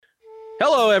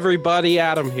Hello, everybody.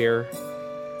 Adam here.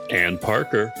 And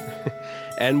Parker.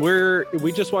 And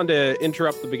we just wanted to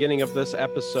interrupt the beginning of this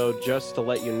episode just to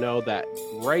let you know that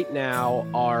right now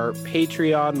our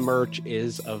Patreon merch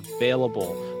is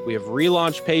available. We have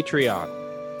relaunched Patreon.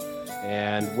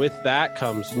 And with that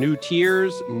comes new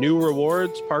tiers, new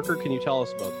rewards. Parker, can you tell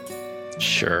us about them?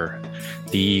 Sure.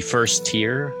 The first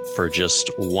tier for just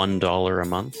 $1 a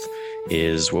month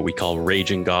is what we call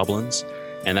Raging Goblins.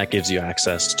 And that gives you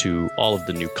access to all of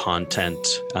the new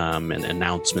content and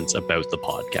announcements about the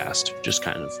podcast, just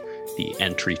kind of the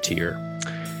entry tier.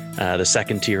 The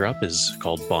second tier up is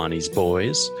called Bonnie's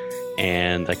Boys,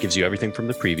 and that gives you everything from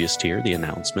the previous tier, the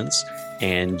announcements.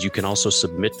 And you can also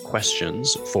submit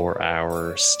questions for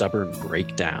our Stubborn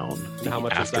Breakdown, the How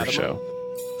much after is that show.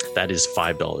 That is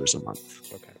 $5 a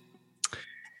month. Okay.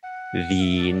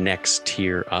 The next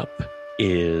tier up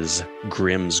is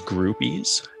Grimm's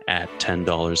Groupies at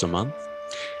 $10 a month.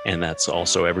 And that's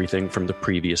also everything from the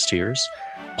previous tiers.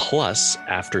 Plus,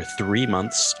 after 3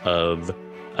 months of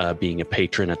being a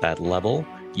patron at that level,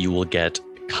 you will get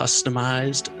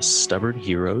customized Stubborn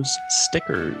Heroes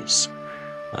stickers.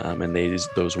 And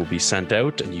those will be sent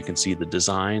out, and you can see the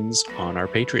designs on our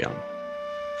Patreon.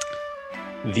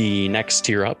 The next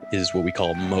tier up is what we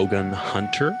call Mogun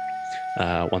Hunter.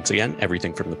 Once again,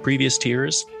 everything from the previous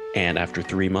tiers. And after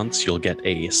 3 months, you'll get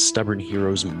a Stubborn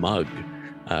Heroes mug,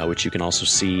 which you can also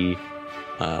see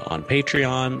on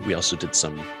Patreon. We also did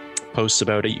some posts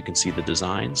about it. You can see the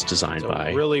designs designed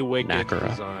by really wicked Nakara.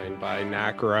 Design by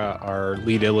Nakara, our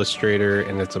lead illustrator,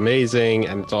 and it's amazing.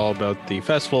 And it's all about the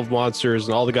Festival of Monsters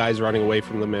and all the guys running away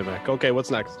from the Mimic. Okay,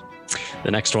 what's next?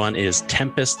 The next one is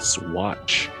Tempest's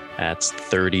Watch. That's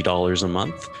 $30 a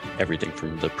month, everything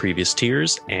from the previous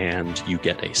tiers, and you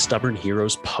get a Stubborn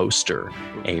Heroes poster,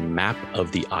 a map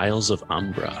of the Isles of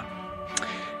Umbra.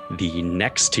 The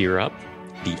next tier up,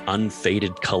 the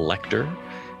Unfaded Collector,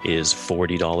 is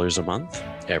 $40 a month,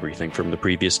 everything from the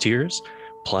previous tiers,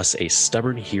 plus a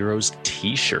Stubborn Heroes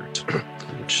t-shirt,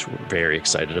 which we're very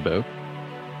excited about.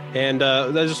 And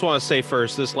I just want to say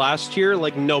first, this last year,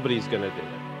 like, nobody's going to do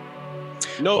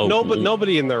it.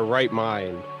 Nobody in their right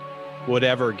mind would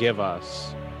ever give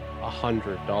us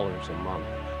 $100 a month.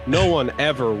 No one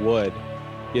ever would.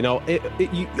 You know,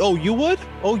 you would?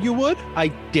 Oh, you would? I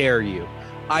dare you.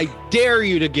 I dare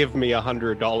you to give me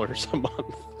 $100 a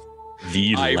month.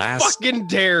 I fucking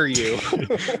dare you.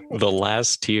 The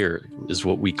last tier is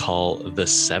what we call the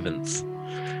 7th.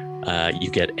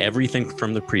 You get everything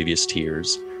from the previous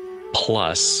tiers,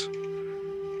 plus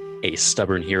a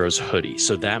Stubborn Heroes hoodie.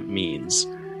 So that means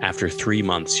after 3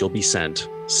 months, you'll be sent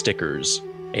stickers,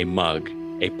 a mug,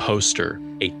 a poster,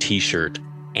 a t-shirt,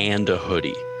 and a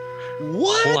hoodie.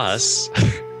 What? Plus,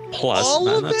 all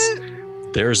of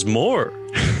it? There's more.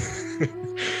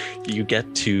 You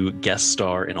get to guest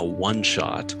star in a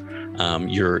one-shot.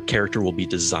 Your character will be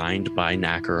designed by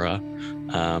Nakara,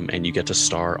 and you get to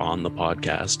star on the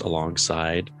podcast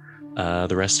alongside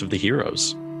the rest of the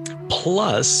heroes.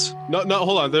 Plus, no,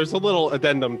 hold on. There's a little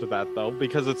addendum to that though,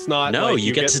 because it's not. No, like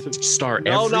you get to star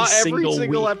not every single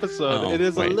week. Oh, episode. It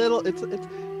is wait. a little.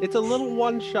 It's a little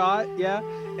one shot, yeah,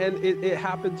 and it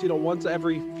happens, once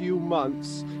every few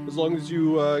months. As long as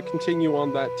you continue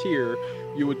on that tier,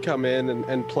 you would come in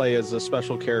and play as a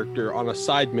special character on a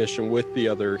side mission with the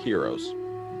other heroes.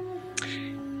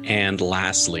 And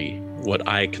lastly, what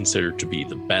I consider to be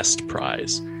the best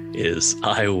prize is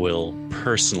I will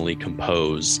personally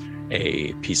compose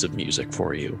a piece of music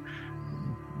for you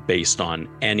based on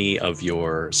any of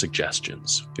your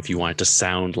suggestions. If you want it to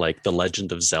sound like the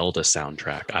Legend of Zelda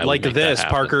soundtrack, I like will make this, that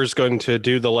happen. Parker's going to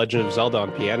do the Legend of Zelda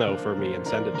on piano for me and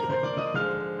send it to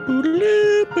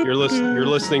me. You're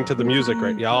listening to the music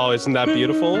right now. Oh, isn't that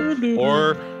beautiful?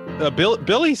 Or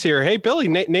Billy's here. Hey, Billy,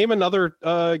 name another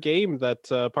game that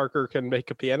Parker can make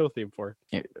a piano theme for.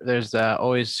 There's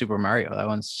always Super Mario. That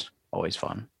one's always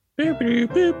fun. That's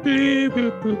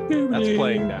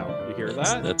playing now. You hear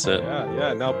that? That's it.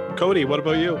 Yeah. Now, Cody, what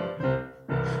about you?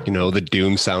 You know, the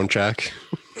Doom soundtrack.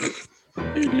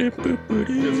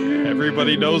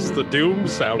 Everybody knows the Doom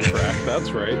soundtrack.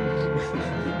 That's right.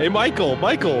 Hey, Michael,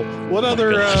 what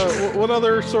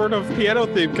other sort of piano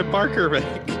theme can Parker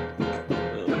make?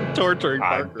 Torturing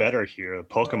Parker. I better hear the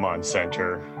Pokemon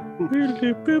Center.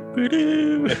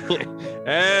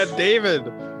 And David.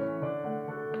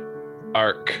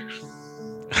 Arc.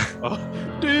 Oh.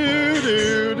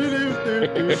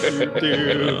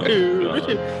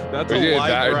 That's a live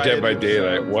That or Dead by variety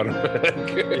Daylight. sound. One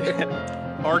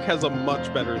of Arc has a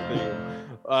much better theme.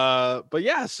 But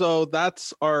yeah, so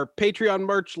that's our Patreon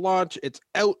merch launch. It's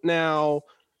out now.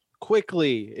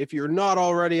 quickly, if you're not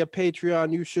already a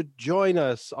Patreon, you should join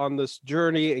us on this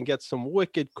journey and get some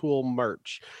wicked cool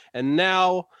merch. And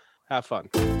now, have fun.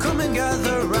 Come and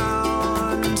gather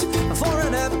round for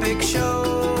an epic show.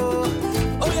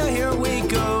 Oh yeah, here we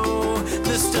go.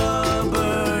 The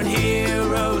stubborn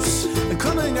heroes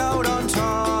coming out on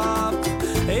top.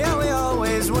 Yeah, we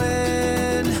always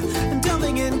win.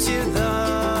 Delving into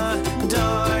the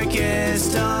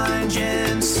darkest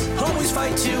dungeons. Always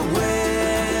fight to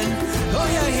win. Oh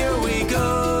yeah, here we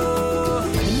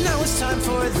go. Now it's time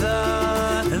for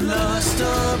the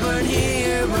stubborn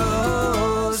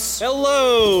heroes.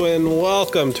 Hello and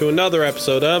welcome to another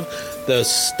episode of The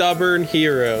Stubborn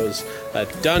Heroes, a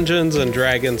Dungeons and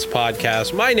Dragons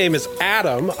podcast. My name is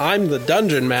Adam. I'm the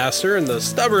Dungeon Master, and the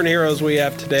Stubborn Heroes we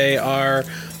have today are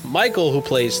Michael, who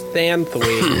plays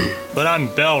Thanthui. But I'm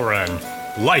Belren,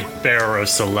 light bearer of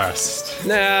Celeste.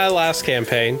 Last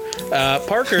campaign.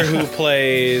 Parker, who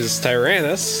plays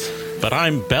Tyrannus. But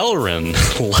I'm Belren,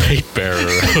 light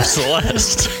bearer of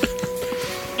Celeste.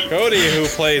 Cody, who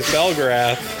plays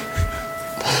Belgrath.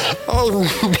 Oh,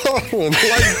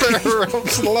 light bearer of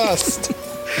Celeste.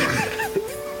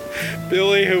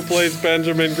 Billy, who plays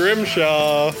Benjamin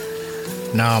Grimshaw.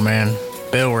 Nah, man.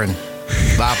 Belrin.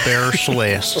 Light bearer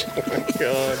Celeste.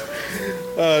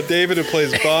 God. David, who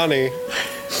plays Bonnie.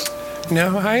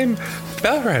 No, I'm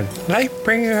Belren,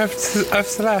 Lightbringer of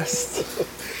Celeste.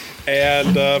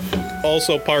 And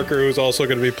also Parker, who's also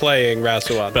going to be playing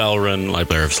Rasuan. Belren, light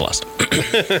bearer of Celeste.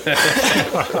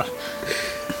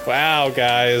 Wow,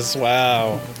 guys.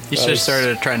 Wow. You should have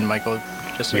started a trend, Michael.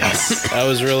 Just That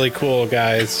was really cool,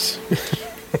 guys.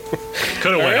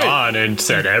 Could have went right. on and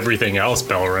said everything else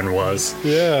Belren was.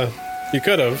 Yeah, you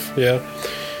could have. Yeah.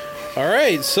 All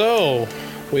right, so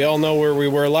we all know where we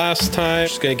were last time.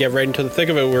 Just going to get right into the thick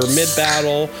of it. We were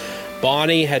mid-battle.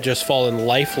 Bonnie had just fallen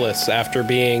lifeless after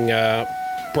being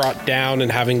brought down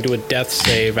and having to do a death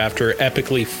save after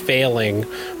epically failing.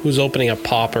 Who's opening a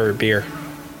pop or a beer?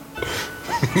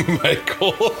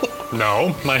 Michael.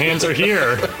 No, my hands are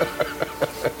here.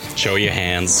 Show your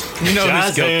hands. You know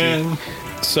who's guilty.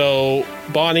 Jazzin. So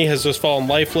Bonnie has just fallen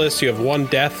lifeless. You have one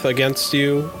death against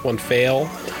you, one fail.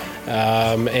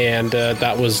 And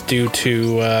that was due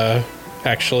to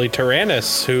actually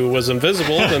Tyrannus, who was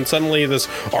invisible. And suddenly this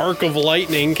arc of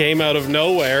lightning came out of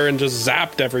nowhere and just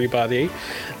zapped everybody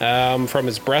from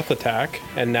his breath attack.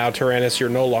 And now, Tyrannus, you're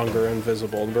no longer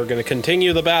invisible. And we're going to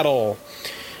continue the battle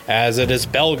as it is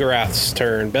Belgrath's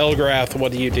turn. Belgrath,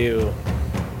 what do you do?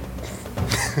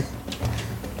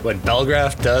 What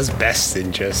Belgrath does best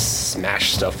and just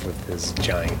smash stuff with his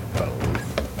giant bone.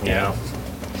 Yeah.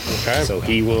 Okay. So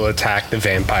he will attack the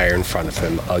vampire in front of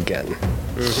him again.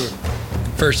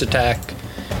 First attack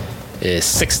is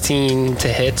 16 to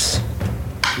hit,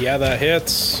 Yeah, that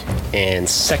hits. and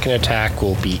second attack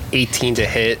will be 18 to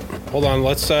hit. Hold on,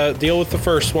 let's deal with the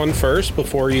first one first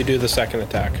before you do the second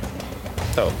attack.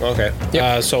 Oh,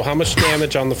 okay. So how much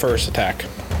damage on the first attack?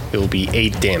 It will be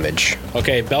 8 damage.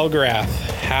 Okay, Belgrath,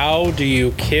 how do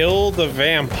you kill the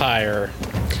vampire?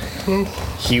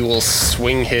 He will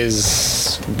swing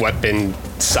his weapon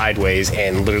sideways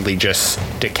and literally just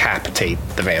decapitate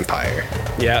the vampire.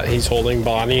 Yeah, he's holding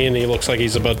Bonnie and he looks like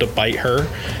he's about to bite her.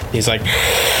 He's like,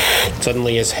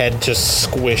 suddenly his head just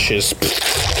squishes.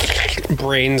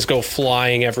 Brains go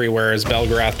flying everywhere as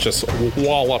Belgrath just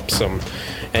wallops him.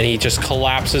 And he just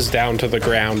collapses down to the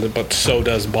ground, but so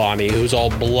does Bonnie, who's all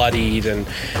bloodied and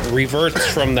reverts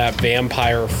from that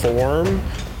vampire form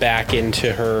back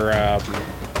into her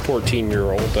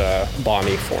 14-year-old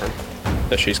Bonnie form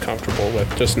that she's comfortable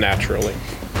with, just naturally.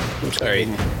 All right.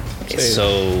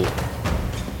 So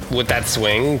with that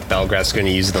swing, Belgrath's going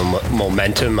to use the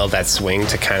momentum of that swing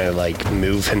to kind of like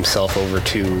move himself over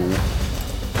to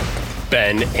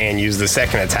Ben and use the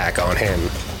second attack on him.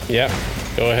 Yeah,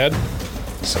 go ahead.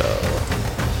 So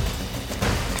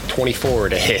 24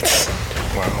 to hit.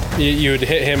 Wow. You would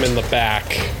hit him in the back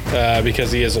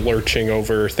because he is lurching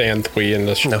over Thanthui in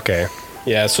this. Okay.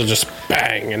 Yeah, so just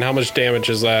bang. And how much damage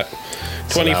is that?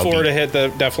 So that'll 24 be- to hit.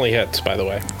 That definitely hits, by the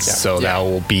way. Yeah. So that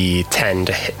will be 10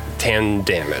 to hit, 10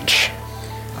 damage.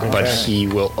 But he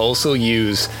will also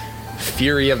use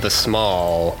Fury of the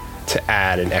Small to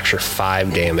add an extra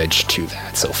 5 damage to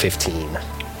that. So 15.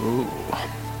 Ooh.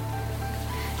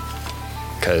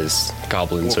 Because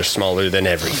goblins are smaller than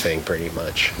everything, pretty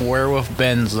much. Werewolf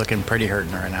Ben's looking pretty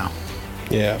hurting right now.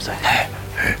 Yeah.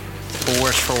 For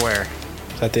worse for wear.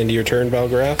 Is that the end of your turn,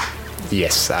 Belgrath?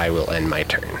 Yes, I will end my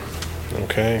turn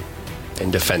Okay.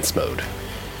 in defense mode.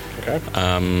 Okay.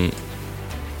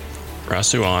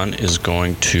 Rasuan is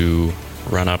going to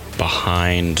run up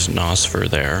behind Nosfer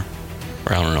there,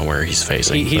 Or I don't know where he's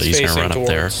facing, He's but he's going to facing run up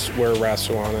there. towards where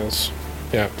Rasuan is.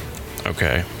 Yeah.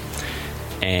 Okay.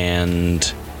 And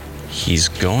he's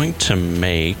going to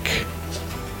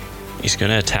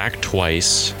attack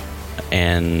twice.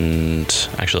 And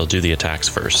actually, I'll do the attacks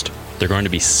first. They're going to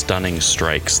be stunning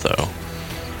strikes, though,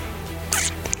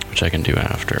 which I can do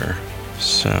after.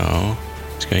 So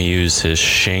he's going to use his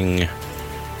Shing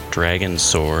Dragon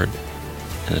Sword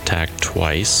and attack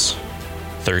twice.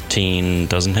 13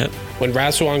 doesn't hit. When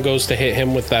Rasuan goes to hit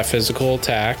him with that physical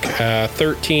attack,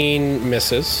 13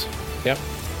 misses. Yep.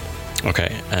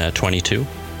 Okay, 22.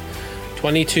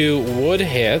 22 would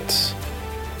hit,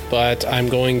 but I'm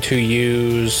going to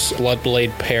use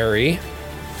Bloodblade Parry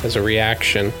as a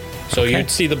reaction. So Okay. you'd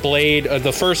see the blade,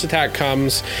 the first attack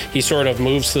comes, he sort of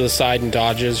moves to the side and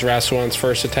dodges Rasuan's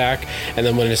first attack, and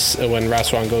then when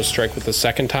Rasuan goes strike with the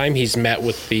second time, he's met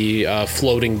with the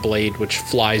floating blade, which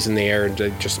flies in the air, and they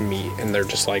just meet, and they're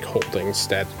just like holding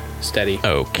steady.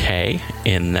 Okay,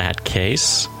 in that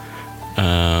case,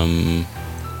 I'm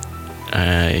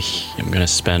going to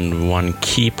spend 1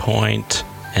 ki point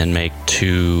and make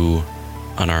 2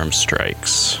 unarmed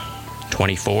strikes.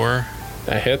 24.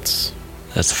 That hits.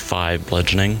 That's 5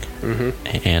 bludgeoning.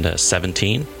 And a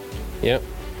 17. Yep.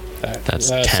 That's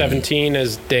 10. 17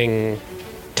 is ding.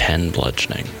 10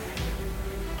 bludgeoning.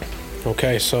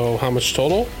 Okay, so how much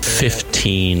total?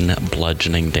 15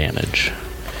 bludgeoning damage.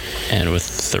 And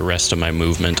with the rest of my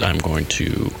movement, I'm going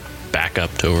to back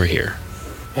up to over here.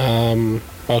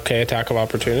 Okay, attack of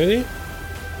opportunity.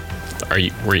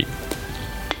 Were you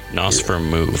Nosfer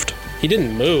moved. He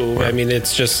didn't move. Right. I mean,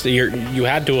 it's just you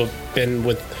had to have been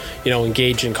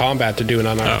engaged in combat to do an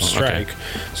unarmed strike. Okay.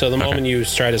 So the moment you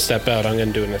try to step out, I'm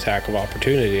going to do an attack of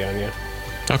opportunity on you.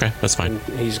 Okay, that's fine.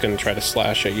 And he's going to try to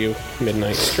slash at you.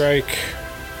 Midnight Strike.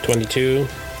 22.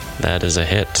 That is a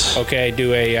hit. Okay,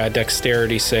 do a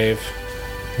dexterity save.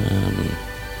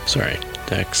 Sorry,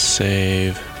 dex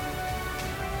save.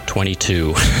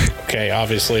 22. Okay,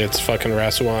 obviously it's fucking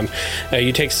Rasuan.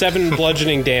 You take 7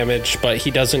 bludgeoning damage, but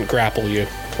he doesn't grapple you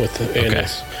with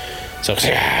this. So,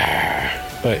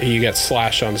 but you get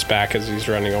slashed on his back as he's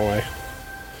running away.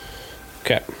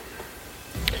 Okay.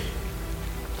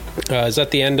 Is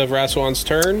that the end of Rasuan's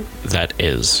turn? That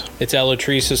is. It's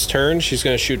Elatrice's turn. She's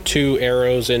going to shoot 2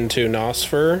 arrows into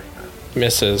Nosfer.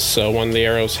 Misses. So one of the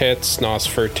arrows hits.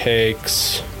 Nosfer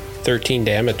takes 13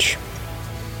 damage.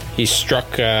 He's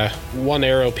struck. 1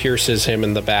 arrow pierces him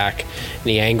in the back, and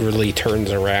he angrily turns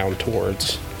around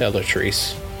towards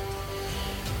Elatrice.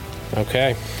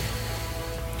 Okay.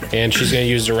 And she's going to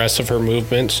use the rest of her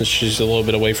movement, since she's a little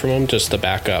bit away from him, just to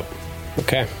back up.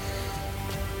 Okay.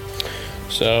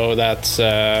 So that's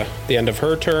the end of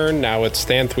her turn. Now it's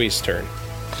Thanthui's turn.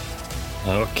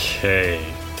 Okay.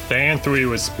 Thanthui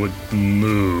would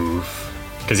move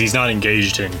because he's not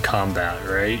engaged in combat,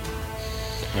 right?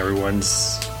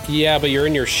 Everyone's. Yeah, but you're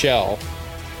in your shell.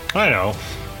 I know.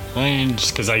 I mean,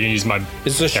 just because I can use my.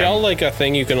 Is the shell like a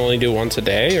thing you can only do once a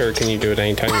day, or can you do it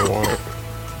anytime you want?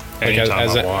 Like anytime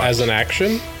I want. as an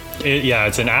action? Yeah,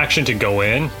 it's an action to go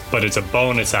in, but it's a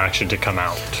bonus action to come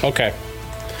out. Okay.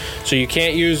 So you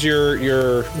can't use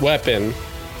your weapon.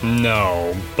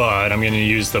 No, but I'm going to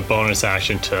use the bonus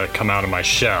action to come out of my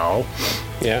shell.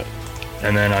 Yeah.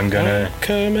 And then I'm going to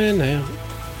coming out.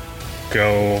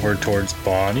 go over towards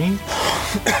Bonnie.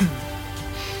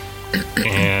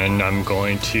 And I'm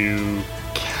going to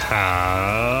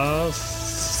cast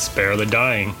Spare the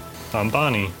Dying on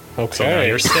Bonnie. Okay. So now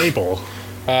you're stable.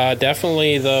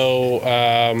 Definitely,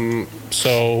 though,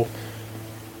 so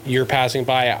you're passing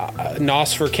by.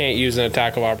 Nosfer can't use an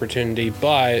attack of opportunity,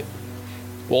 but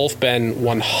Wolfben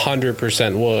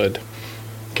 100% would.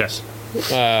 Okay.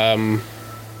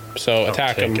 So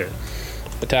attack him. It.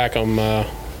 Attack him,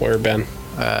 where Ben?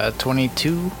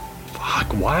 22.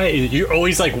 Fuck, why? You're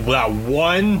always like that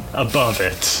one above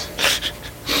it.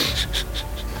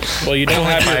 Well, you don't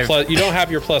have you don't have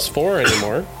your +4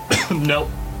 anymore. Nope.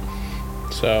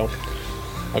 So,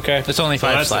 okay. It's only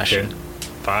 5 that's slashing. okay.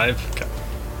 5? Okay.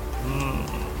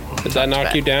 Does that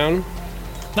knock you down?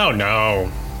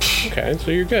 No. Okay, so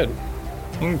you're good.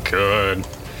 I'm good.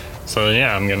 So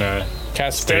yeah, I'm gonna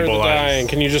Cast Spare the Stabilize. Dying.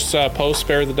 Can you just post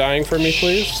Spare the Dying for me,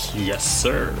 please? Yes,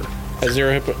 sir. As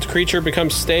your creature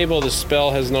becomes stable, the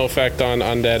spell has no effect on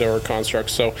undead or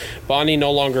constructs. So Bonnie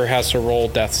no longer has to roll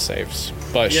death saves,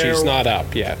 but she's not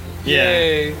up yet.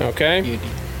 Yeah. Okay?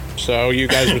 So you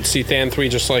guys would see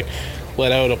Thanthui just like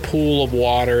let out a pool of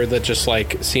water that just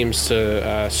like seems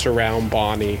to surround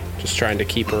Bonnie, just trying to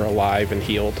keep her alive and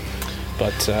healed.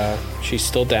 But she's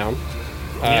still down.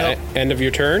 End of your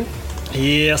turn?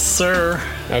 Yes, sir.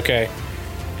 Okay.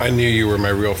 I knew you were my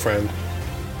real friend.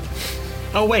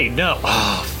 Oh, wait, no.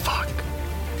 Oh, fuck.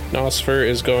 Nosfer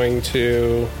is going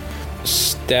to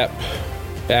step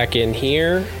back in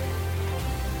here.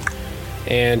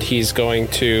 And he's going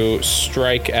to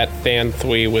strike at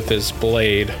Thanthui with his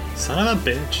blade. Son of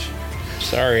a bitch.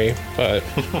 Sorry, but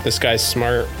this guy's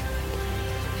smart.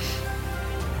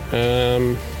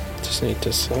 Just need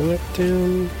to select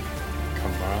him.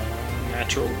 Come on,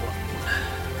 natural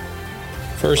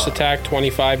one. First attack,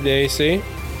 25 to AC.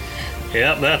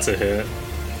 Yep, that's a hit.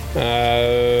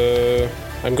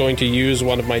 I'm going to use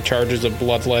one of my charges of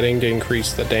bloodletting to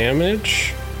increase the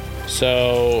damage.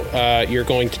 So you're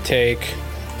going to take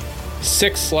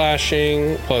 6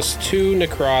 slashing plus 2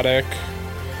 necrotic.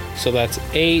 So that's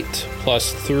 8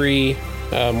 plus 3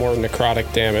 more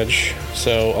necrotic damage.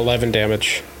 So 11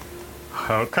 damage.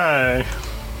 Okay.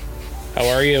 How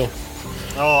are you?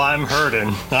 Oh, I'm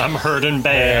hurting. I'm hurting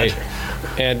bad.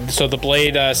 Right. And so the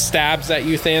blade stabs at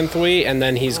you, Thanthui, and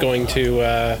then he's going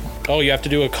to... you have to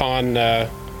do a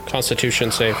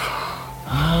constitution save.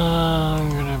 I'm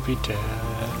gonna be dead.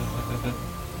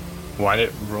 Why'd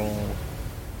it roll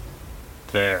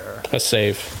there? A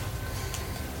save.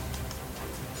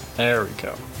 There we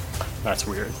go. That's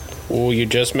weird. Ooh, you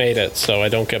just made it, so I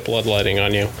don't get bloodletting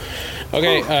on you.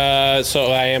 Okay,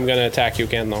 so I am going to attack you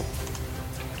again, though.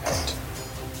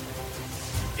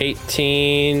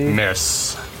 18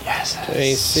 Miss. Yes.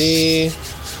 AC.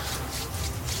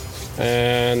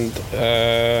 And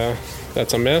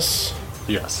that's a miss.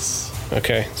 Yes.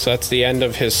 Okay, so that's the end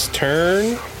of his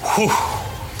turn.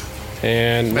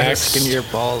 And Better next... skin your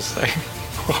balls there.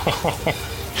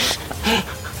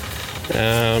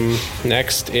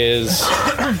 Next is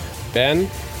Ben.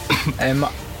 Am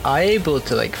I able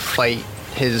to like fight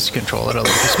his control at all?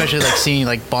 Like, especially like seeing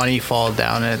like Bonnie fall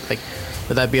down and like,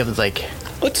 would that be able to like?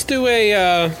 Let's do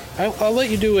a. I'll let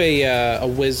you do a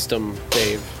wisdom,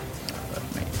 Dave.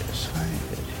 Let me just find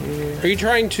it here. Are you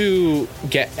trying to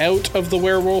get out of the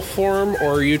werewolf form,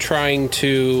 or are you trying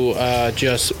to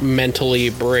just mentally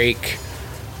break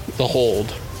the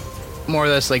hold? More or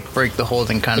less like break the hold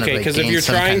and kind of Okay, like because if gain you're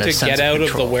some trying kind to of sense get out of the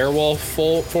control. werewolf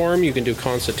form, you can do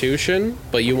Constitution,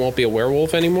 but you won't be a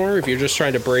werewolf anymore. If you're just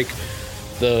trying to break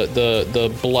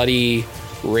the bloody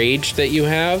rage that you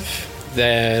have,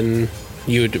 then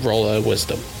you'd roll a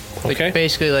Wisdom. Like, Okay.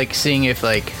 basically like seeing if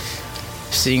like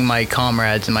seeing my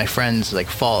comrades and my friends like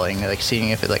falling, like seeing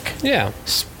if it like Yeah.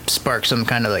 sparks some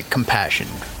kind of like compassion.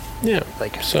 Yeah.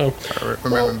 Like So or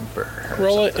remember. or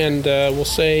roll it, something. and we'll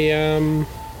say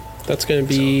that's going to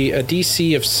be a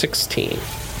DC of 16.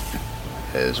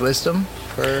 Is wisdom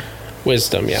for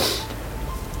Wisdom, yeah.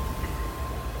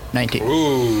 19.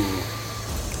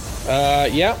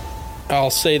 Yeah.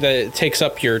 I'll say that it takes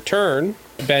up your turn.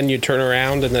 Ben, you turn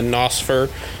around, and then Nosfer,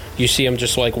 you see him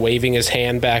just like waving his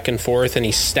hand back and forth, and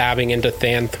he's stabbing into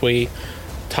Thanthui.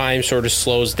 Time sort of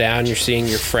slows down. You're seeing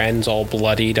your friends all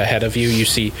bloodied ahead of you. You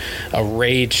see a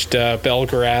raged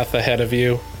Belgarath ahead of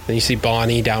you, and you see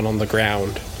Bonnie down on the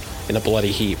ground in a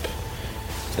bloody heap.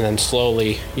 And then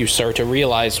slowly you start to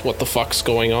realize what the fuck's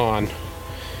going on.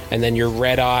 And then your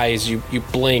red eyes, you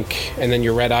blink, and then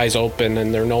your red eyes open,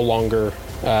 and they're no longer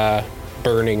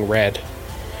burning red.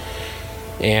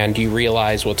 And you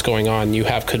realize what's going on. You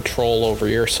have control over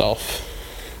yourself.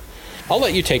 I'll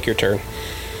let you take your turn.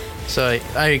 So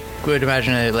I would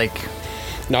imagine it like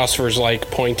Nosfer's like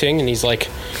pointing, and he's like,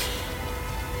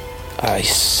 I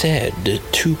said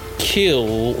to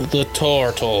kill the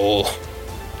turtle.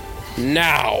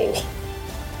 Now.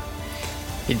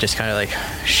 he'd just kind of like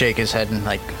shake his head and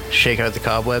like shake out the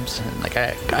cobwebs. And like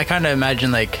I kind of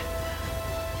imagine like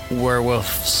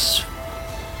werewolf's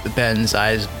Ben's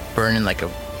eyes burning like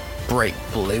a bright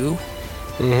blue.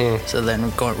 Mm-hmm. So then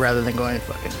rather than going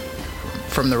fucking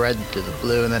from the red to the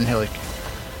blue, and then he'll like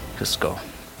just go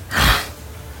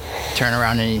turn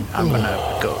around, and I'm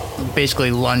gonna go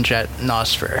basically lunge at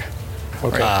Nosfer.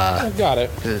 Okay. I got it.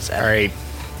 All right.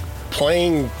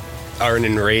 Playing an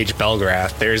enraged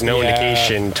Belgrath, there's no Yeah.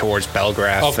 indication towards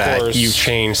Belgrath Of that course. you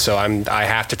changed, so I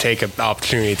have to take an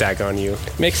opportunity attack on you.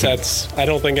 Makes sense. I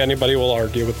don't think anybody will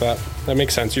argue with that. That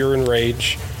makes sense. You're in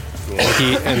rage.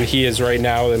 And he is right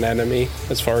now an enemy,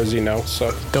 as far as you know.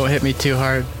 So Don't hit me too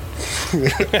hard.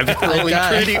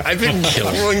 I've been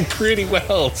rolling pretty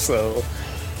well, so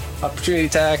opportunity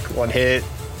attack, 1 hit,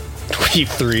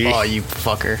 23. Oh, you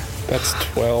fucker. that's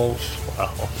 12.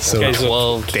 So Okay, so-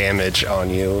 12 damage on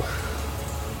you.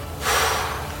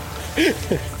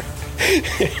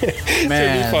 It'd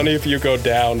Man. be funny if you go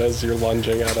down as you're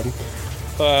lunging at him.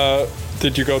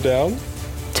 Did you go down?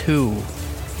 2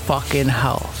 fucking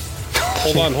health.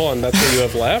 Hold on. That's what you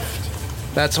have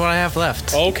left? That's what I have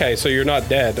left. Okay, so you're not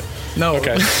dead. No.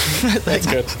 Okay, that's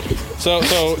good. So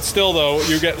still though,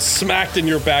 you get smacked in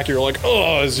your back. You're like,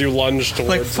 oh, as you lunge towards.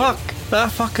 Like fuck that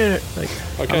fucker. Like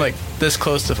Okay. I'm like this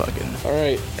close to fucking. All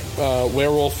right,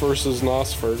 werewolf versus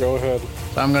Nosfer. Go ahead.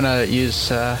 I'm gonna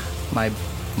use my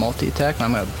multi attack.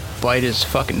 I'm gonna bite his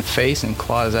fucking face and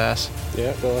claw his ass.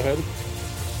 Yeah, go ahead.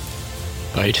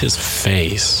 Bite his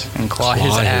face And claw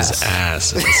his ass.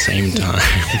 ass at the same time.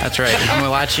 That's right. I'm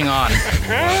latching on.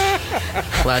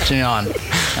 Latching on.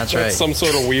 That's right. That's some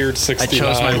sort of weird I 69.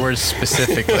 chose my words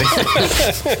specifically.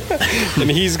 And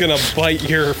he's gonna bite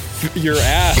your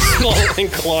ass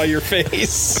and claw your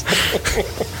face.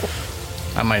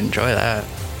 I might enjoy that.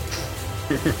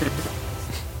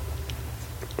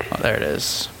 Oh, there it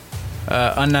is.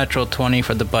 Unnatural 20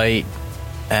 for the bite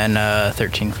and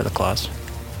 13 for the claws.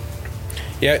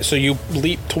 Yeah, so you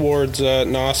leap towards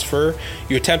Nosfer.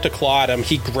 You attempt to claw at him.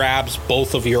 He grabs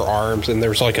both of your arms, and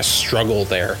there's like a struggle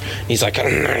there. He's like,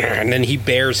 and then he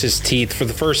bares his teeth. For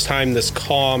the first time, this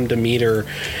calm demeanor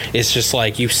is just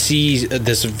like you see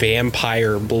this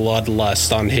vampire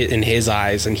bloodlust in his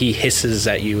eyes, and he hisses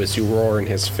at you as you roar in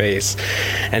his face.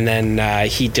 And then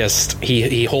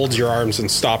he holds your arms and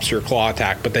stops your claw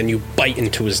attack, but then you bite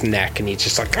into his neck, and he's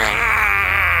just like, ah!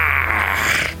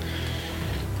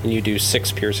 And you do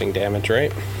 6 piercing damage,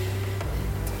 right?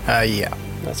 Yeah.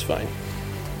 That's fine.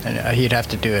 And he'd have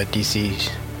to do a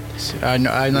DC.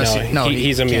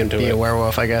 He's immune to be it. a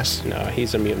werewolf, I guess. No,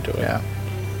 he's immune to it. Yeah.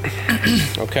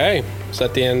 Okay. Is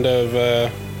that the end of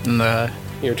And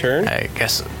your turn? I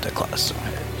guess the class.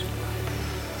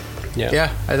 Yeah.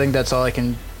 Yeah, I think that's all I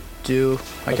can do.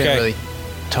 I Okay. can't really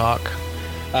talk.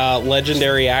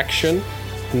 Legendary action.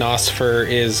 Nosfer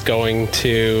is going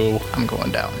to I'm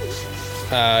going down.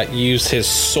 use his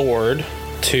sword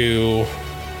to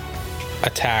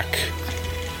attack.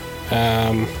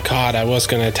 God, I was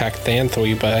going to attack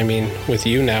Thanthui, but I mean, with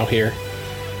you now here,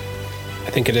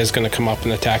 I think it is going to come up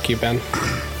and attack you, Ben.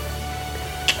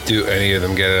 Do any of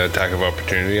them get an attack of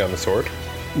opportunity on the sword?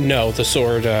 No, the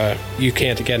sword, you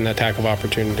can't get an attack of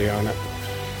opportunity on it.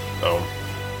 Oh.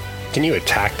 Can you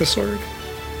attack the sword?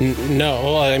 No,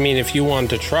 well, I mean, if you wanted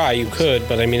to try, you could,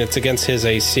 but I mean, it's against his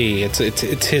AC. It's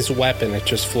his weapon. It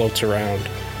just floats around.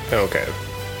 Okay.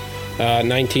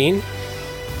 19.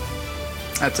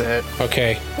 That's it.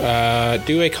 Okay.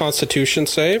 Do a Constitution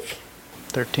save.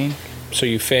 13. So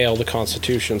you fail the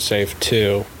Constitution save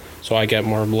too. So I get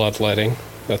more bloodletting.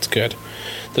 That's good.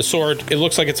 The sword, it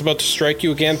looks like it's about to strike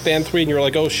you again, Thanthui, and you're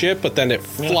like, oh shit, but then it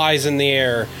flies in the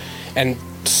air and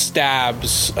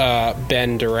stabs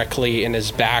Ben directly in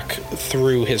his back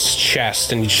through his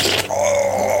chest, and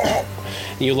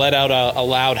you let out a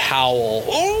loud howl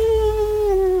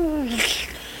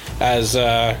as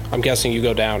I'm guessing you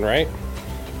go down, right?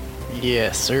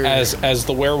 Yes, sir. As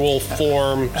the werewolf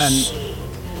form, and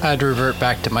I'd revert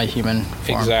back to my human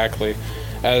form. exactly.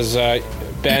 As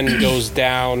Ben goes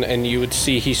down, and you would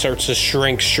see he starts to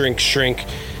shrink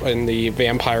in the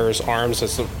vampire's arms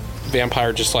as the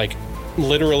vampire just like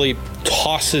literally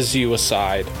tosses you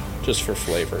aside just for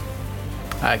flavor.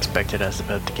 I expected I was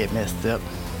about to get messed up.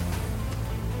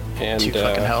 And 2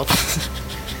 fucking health.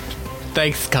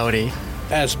 Thanks, Cody.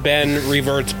 as Ben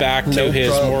reverts back to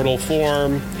his mortal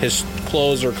form, his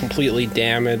clothes are completely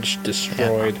damaged,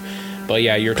 destroyed. Yeah. But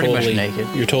yeah, you're Pretty totally much naked.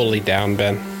 You're totally down,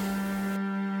 Ben.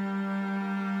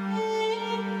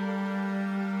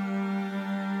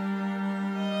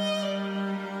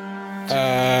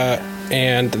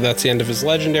 And that's the end of his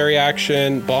legendary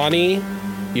action. Bonnie,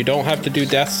 you don't have to do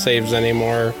death saves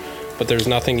anymore, but there's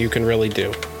nothing you can really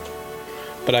do.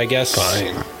 But I guess...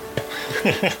 Fine.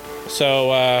 So,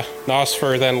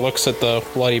 Nosfer then looks at the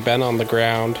bloody Ben on the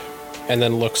ground, and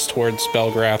then looks towards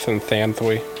Belgrath and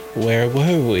Thanthui. Where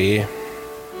were we?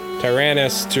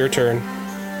 Tyrannus, it's your turn.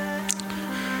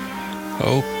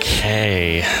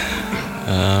 Okay.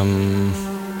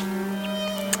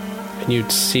 And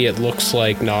you'd see it looks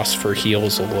like Nosfer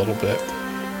heals a little bit.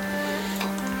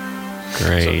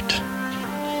 Great.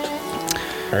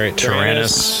 All right,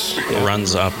 Tyrannus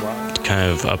runs up,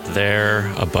 kind of up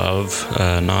there above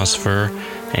Nosfer,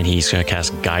 and he's going to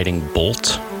cast Guiding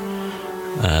Bolt.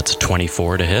 It's a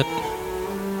 24 to hit.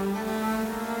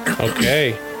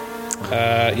 Okay.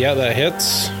 Yeah, that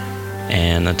hits.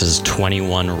 And that does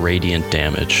 21 radiant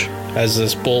damage. As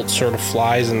this bolt sort of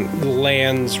flies and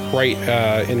lands right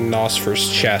in Nosfer's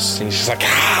chest. And he's just like,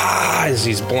 ah, as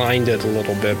he's blinded a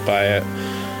little bit by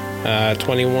it.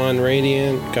 21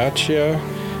 radiant, gotcha.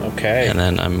 Okay. And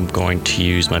then I'm going to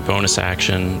use my bonus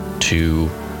action to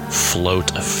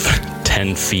float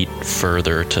 10 feet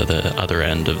further to the other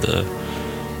end of the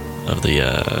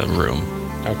room.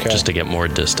 Okay. Just to get more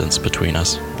distance between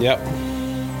us. Yep.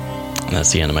 And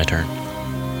that's the end of my turn.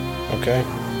 Okay.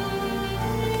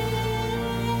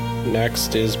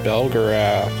 Next is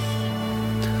Belgarath.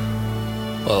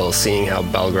 Well, seeing how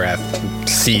Belgrath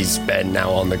sees Ben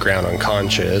now on the ground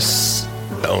unconscious,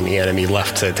 the only enemy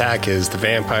left to attack is the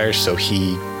vampire, so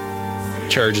he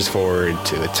charges forward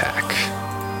to attack.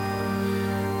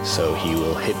 So he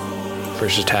will hit.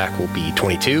 First attack will be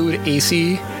 22 to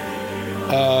AC.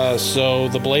 So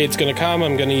the blade's gonna come.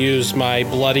 I'm gonna use my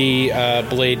bloody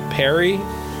blade parry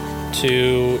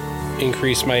to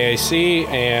increase my AC,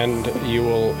 and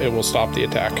it will stop the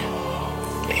attack.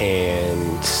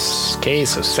 And okay,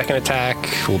 so second attack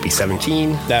will be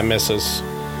 17. That misses.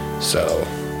 So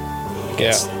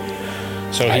Yeah.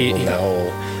 So he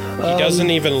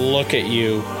doesn't even look at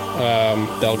you,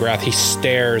 Belgrath. He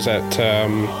stares at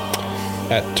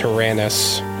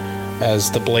Tyrannus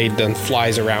as the blade then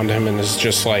flies around him and is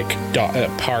just like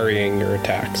parrying your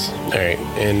attacks. All right,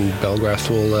 and Belgrath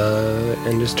will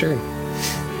end his turn.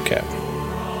 Okay.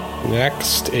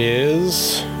 Next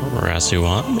is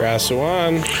Rasuan.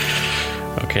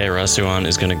 Okay, Rasuan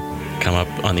is going to come up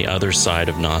on the other side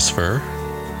of Nosfer,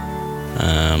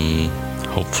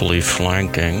 hopefully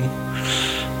flanking,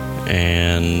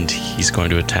 and he's going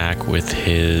to attack with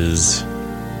his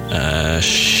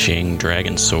Shing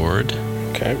Dragon Sword.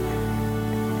 Okay.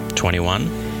 21.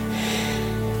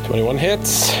 21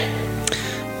 hits.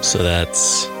 So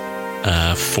that's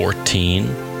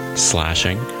 14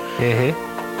 slashing.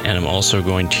 And I'm also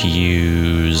going to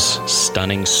use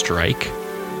Stunning Strike.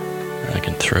 I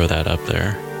can throw that up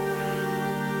there.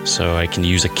 So I can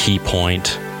use a key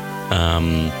point,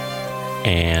 and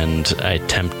I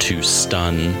attempt to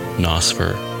stun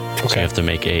Nosfer. So Okay. I have to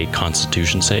make a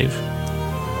Constitution save.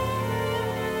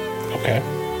 Okay.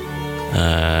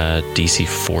 DC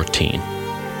 14.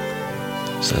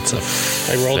 So that's a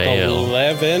I rolled fail.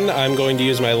 11. I'm going to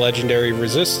use my legendary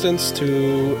resistance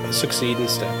to succeed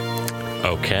instead.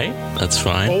 Okay, that's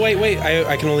fine. Oh, wait.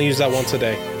 I can only use that once a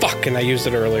day. Fuck, and I used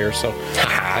it earlier, so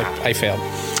I failed.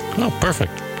 Oh,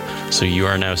 perfect. So you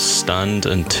are now stunned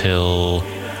until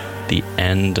the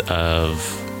end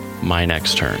of my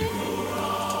next turn.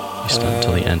 You're stunned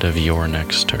until the end of your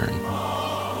next turn.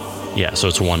 Yeah, so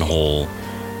it's one whole...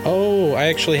 Oh, I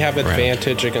actually have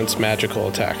advantage against magical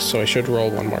attacks, so I should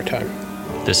roll one more time.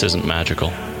 This isn't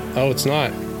magical. Oh, it's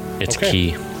not. It's Okay.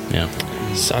 key. Yeah.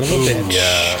 Son of a bitch.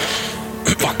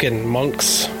 Fucking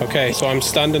monks. Okay, so I'm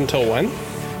stunned until when?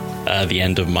 The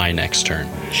end of my next turn.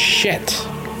 Shit.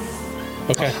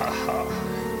 Okay.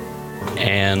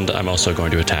 And I'm also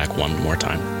going to attack one more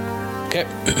time. Okay.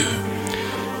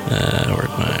 Where'd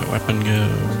my weapon go?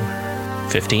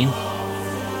 15?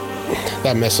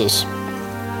 That misses.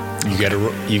 You get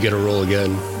a roll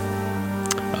again.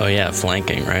 Oh yeah,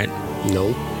 flanking, right?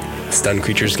 No. Stun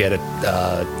creatures get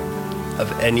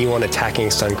of anyone attacking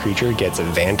a stun creature gets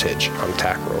advantage on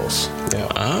attack rolls. Yeah.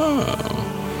 Oh.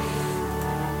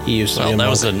 He used to be Well, a that monk.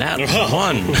 was a nat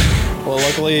 1. Well,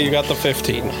 luckily you got the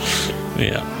 15.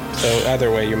 Yeah. So either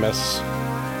way, you miss.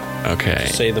 Okay.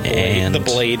 Say the blade. And, The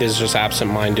blade is just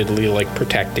absent-mindedly like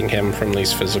protecting him from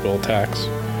these physical attacks.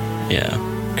 Yeah.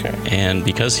 Okay. And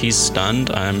because he's stunned,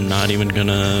 I'm not even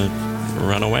gonna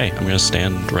run away. I'm gonna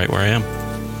stand right where I am.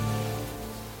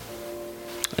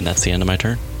 And that's the end of my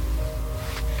turn.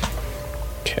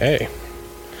 Okay.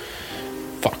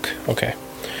 Fuck. Okay.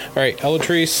 All right.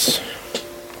 Elatrice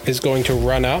is going to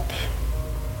run up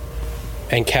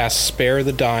and cast Spare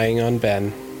the Dying on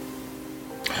Ben.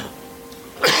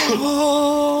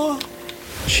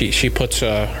 She puts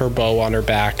her bow on her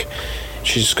back.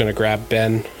 She's just going to grab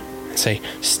Ben and say,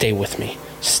 "Stay with me.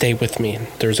 Stay with me." And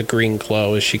there's a green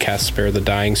glow as she casts Spare the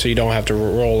Dying, so you don't have to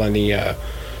roll any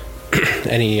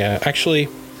actually,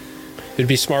 it'd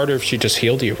be smarter if she just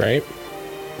healed you, right?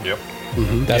 Yep.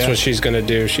 That's what she's going to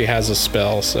do. She has a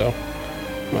spell, so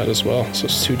might as well. So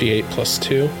it's 2d8 plus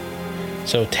 2.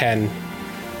 So 10.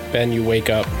 Ben, you wake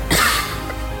up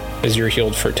as you're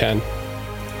healed for 10.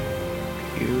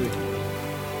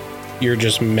 You're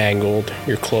just mangled.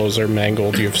 Your clothes are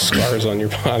mangled. You have scars on your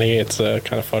body. It's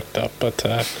kind of fucked up, but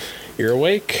you're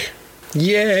awake.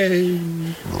 Yay!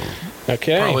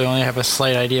 Okay. Probably only have a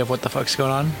slight idea of what the fuck's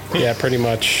going on. Yeah, pretty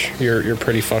much. You're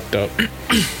pretty fucked up.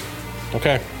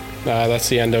 Okay. That's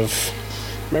the end of...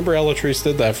 Remember Elatrice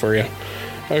did that for you.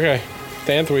 Okay.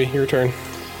 Thanthui, your turn.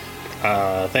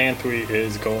 Thanthui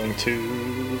is going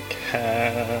to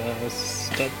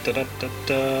cast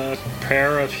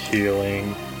Prayer of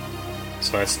Healing.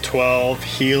 So that's 12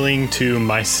 healing to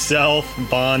myself,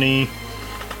 Bonnie,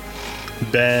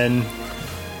 Ben.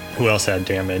 Who else had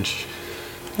damage?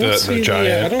 I don't see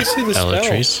giant. I don't see the spell.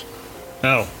 Elatrice.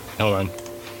 Oh, hold on.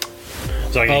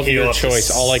 So I can Of heal your up to choice.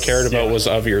 All I cared about yeah. was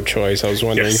of your choice. I was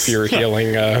wondering Yes. if you were healing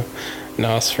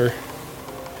Nosfer.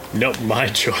 Nope, my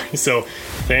choice. So,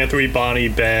 Thanthui, Bonnie,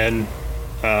 Ben,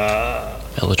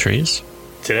 Elatrice?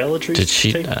 did Elatrice Did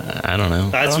she? take? I don't know.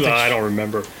 That's don't what think I she- don't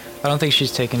remember. I don't think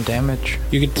she's taking damage.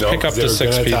 You could No, pick up they to were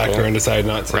 6 gonna people. attack her and decide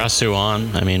not to.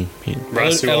 Rasuan, I mean,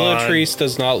 Rasuan, Elatrice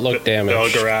does not look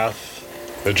damaged. Belgarath.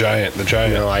 The giant.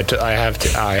 No, I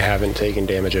haven't taken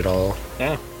damage at all.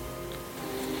 Yeah.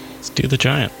 let's do the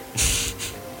giant.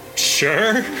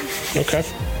 Sure. Okay.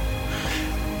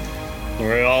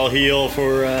 We all heal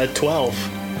for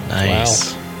 12.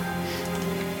 Nice.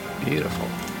 Beautiful.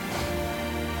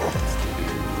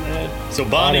 So,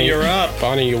 Bonnie, you're up.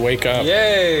 Bonnie, you wake up.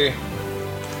 Yay!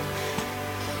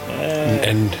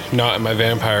 And not in my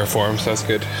vampire form, so that's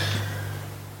good.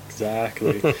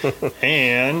 Exactly.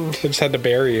 And I just had to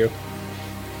bury you.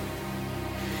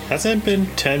 hasn't it been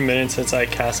 10 minutes since I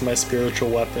cast my spiritual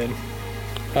weapon?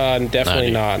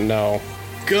 Definitely Not not, no.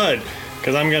 Good,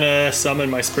 because I'm gonna summon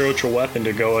my spiritual weapon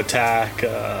to go attack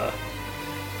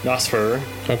Nosfer.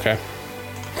 Okay.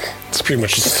 It's pretty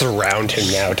much just surround him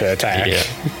now to attack. Yeah.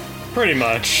 Pretty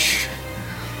much.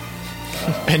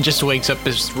 Ben just wakes up,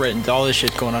 is written all this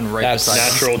shit going on right That's beside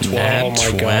him. Natural 12. Nat Oh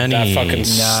my god, that 20. fucking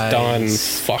stun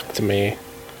Nice. fucked me.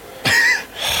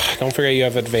 Don't forget you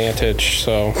have advantage,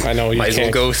 so I know you Might as well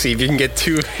can't go see if you can get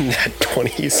 2 nat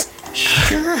 20s.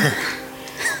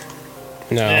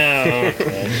 No. Yeah,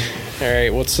 okay.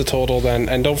 Alright, what's the total then?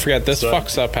 And don't forget, this So-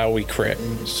 fucks up how we crit.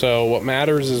 So what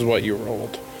matters is what you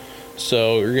rolled.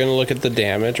 So you're going to look at the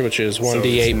damage, which is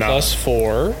 1d8 it's plus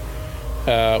 4,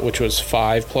 which was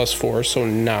 5 plus 4, so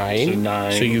 9. So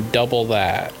 9. So you double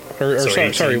that. Or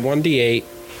So sorry, 18. 1d8,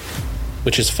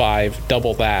 which is 5,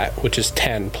 double that, which is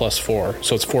 10 plus 4,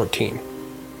 so it's 14.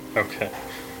 Okay.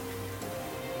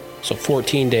 So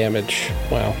 14 damage.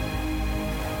 Wow.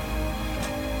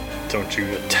 Don't you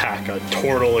attack a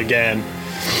turtle again.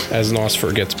 As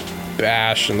Nosfer gets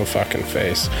bashed in the fucking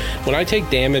face. When I take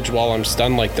damage while I'm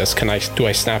stunned like this, do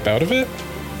I snap out of it?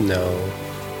 No.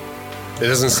 It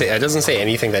doesn't say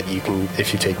anything that you can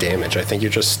if you take damage. I think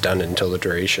you're just stunned until the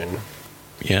duration.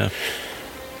 Yeah.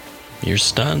 You're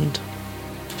stunned.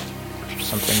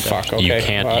 Something Fuck, okay. You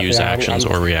can't use yeah, actions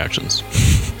or reactions.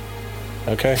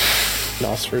 Okay.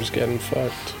 Nosfer's getting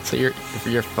fucked. So you're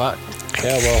fucked.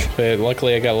 Yeah, well,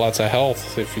 luckily I got lots of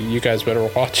health. If you guys better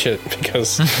watch it,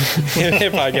 because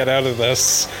if I get out of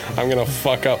this, I'm gonna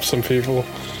fuck up some people.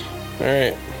 All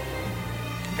right.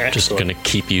 Just gonna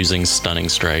keep using stunning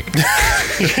strike.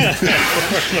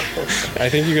 I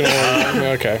think you can only.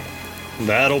 Okay.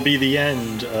 That'll be the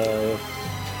end of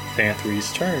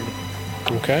Thanthui's turn.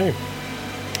 Okay.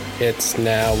 It's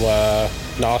now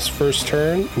Nosfer's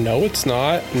turn. No, it's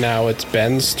not. Now it's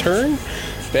Ben's turn.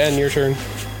 Ben, your turn.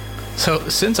 So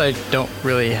since I don't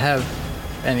really have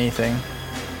anything,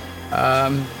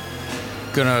 I'm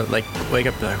gonna like wake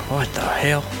up and be like, what the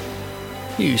hell?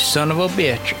 You son of a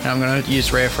bitch. And I'm gonna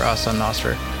use Ray of Frost on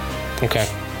Nosfer. Okay.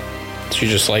 So you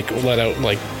just like let out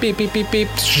like beep beep beep beep.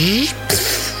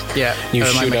 Yeah, You my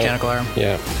shoot out. mechanical arm.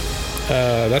 Yeah.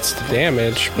 That's the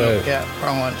damage, but Yeah,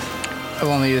 wrong one. I've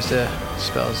only used the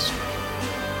spells.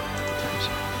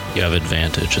 You have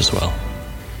advantage as well.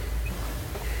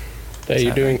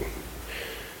 you're doing.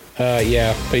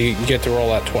 Yeah, but you get to roll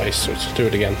that twice, so let's do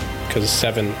it again. Because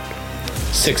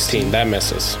 16, that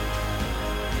misses.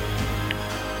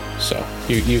 So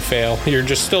you fail. You're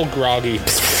just still groggy.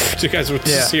 You guys would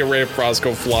Yeah. see a ray of frost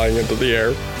go flying into the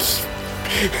air.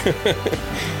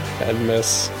 And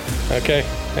miss. Okay.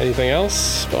 Anything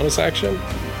else? Bonus action?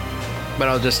 But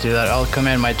I'll just do that. I'll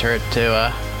command my turret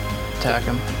to attack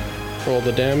him. Roll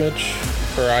the damage.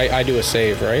 Or I do a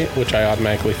save, right? Which I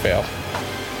automatically fail.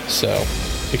 So,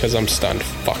 because I'm stunned.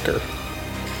 Fucker.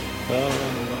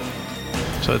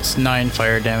 So it's 9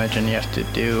 fire damage, and you have to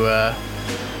do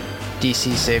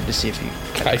DC save to see if you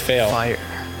can I fail. fire.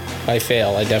 I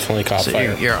fail. I definitely caught So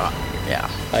fire. you're on. Yeah.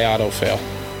 I auto fail.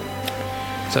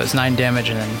 So it's 9 damage,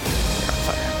 and then you're on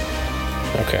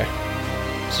fire. Okay.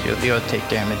 So you'll take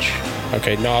damage.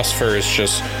 Okay, Nosfer is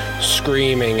just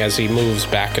screaming as he moves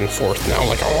back and forth now,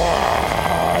 like,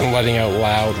 "Wah!" and letting out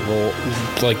loud,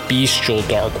 like bestial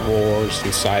dark roars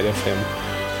inside of him.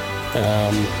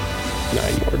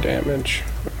 9 more damage.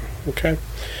 Okay.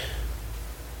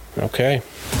 Okay.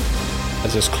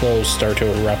 As his clothes start to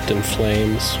erupt in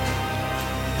flames.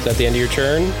 Is that the end of your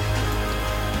turn?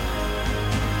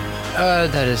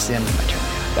 That is the end of my turn.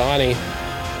 Bonnie.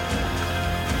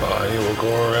 Bonnie will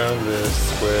go around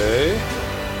this way.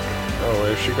 Oh,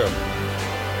 where'd she go?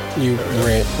 You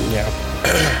ran,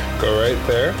 yeah. Go right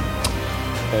there.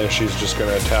 And she's just going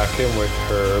to attack him with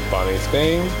her Bonnie's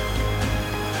Bane.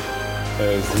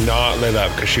 is not lit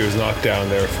up because she was knocked down.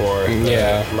 Therefore,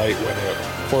 Yeah. the light went out.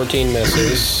 14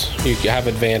 misses. You have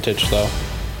advantage though.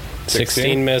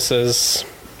 16 misses.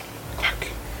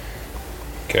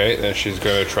 Okay, then she's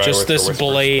gonna try Just with the this Whispered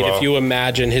blade, Claw. if you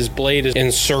imagine, his blade is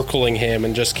encircling him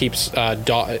and just keeps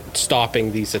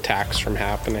stopping these attacks from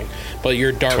happening. But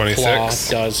your Dark 26. Claw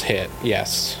does hit,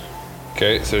 yes.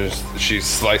 Okay, so she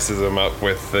slices him up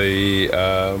with the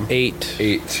 8.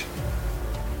 8.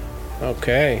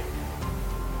 Okay.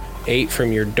 8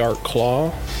 from your Dark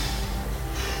Claw.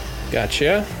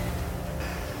 Gotcha.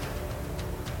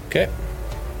 Okay.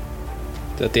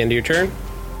 Is that the end of your turn?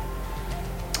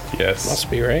 Yes. Must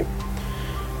be, right?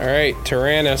 Alright,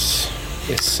 Tyrannus,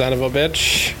 you son of a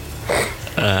bitch.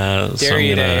 So Dare I'm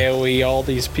you to gonna, AoE all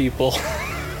these people.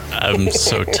 I'm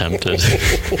so tempted.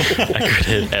 I could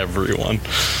hit everyone.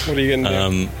 What are you gonna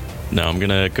do? No, I'm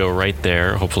gonna go right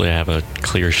there. Hopefully, I have a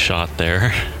clear shot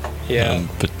there. Yeah.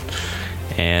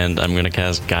 And I'm gonna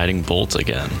cast Guiding Bolt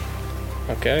again.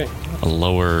 Okay. A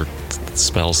lower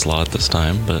spell slot this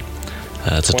time, but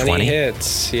it's a 20.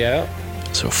 hits, yeah.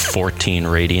 So 14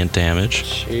 radiant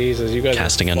damage. Jesus, you guys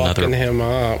Casting are another- fucking him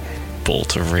up.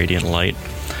 Bolt of radiant light.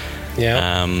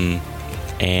 Yeah.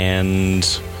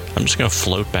 And I'm just gonna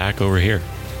float back over here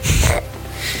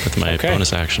with my Okay.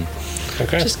 bonus action.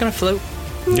 Okay. Just gonna float.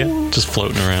 Yeah, just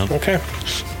floating around. Okay.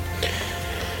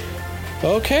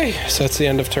 Okay, so that's the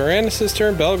end of Tyrannus'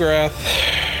 turn. Belgrath.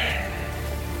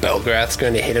 Belgrath's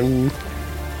going to hit him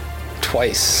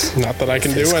twice. Not that I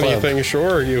can do His club. anything.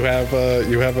 Sure, you have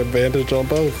advantage on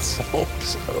both. So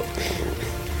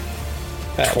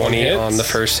that one 20 hits. on the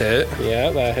first hit Yeah,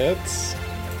 that hits.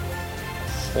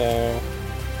 So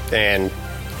and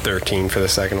 13 for the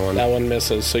second one. that one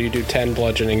misses. So you do 10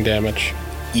 bludgeoning damage.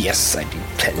 Yes, I do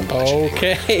 10 bludgeoning.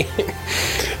 Okay.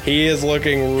 He is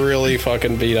looking really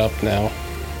fucking beat up now.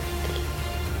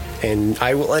 And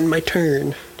I will end my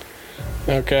turn.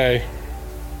 Okay.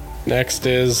 Next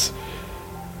is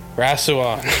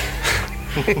Rasuan.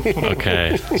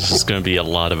 Okay, this is going to be a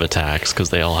lot of attacks because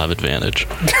they all have advantage.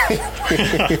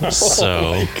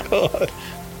 So,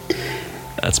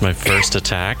 that's my first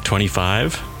attack,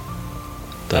 25.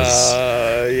 Does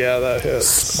Yeah, that hits.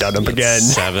 Stun him again.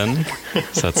 7.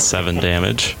 So that's 7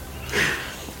 damage.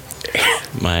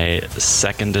 My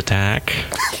second attack,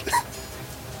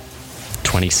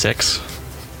 26.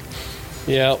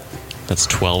 Yep. That's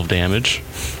 12 damage.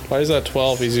 Why is that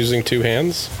 12? He's using 2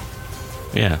 hands.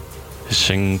 Yeah, his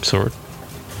Shing sword.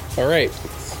 All right.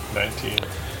 19.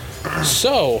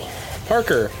 So,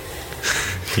 Parker,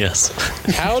 Yes.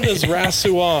 how does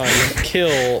Rasuan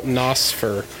kill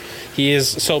Nosfer? He is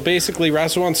so basically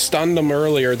Rasuan stunned him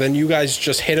earlier. Then you guys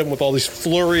just hit him with all these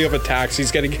flurry of attacks.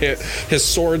 He's getting hit. His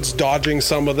sword's dodging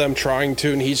some of them, trying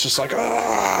to, and he's just like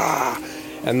ah.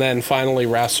 And then finally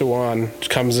Rasuan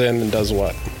comes in and does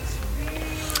what?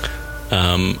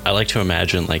 I like to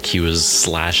imagine like he was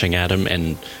slashing at him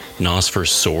and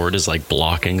Nosfer's sword is like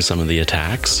blocking some of the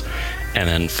attacks. And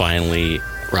then finally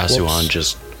Rasuan Whoops.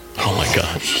 just, oh my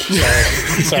god,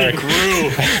 Sorry,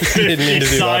 didn't mean to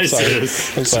do that. Sorry.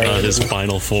 Sizes. I'm sorry. his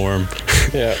final form.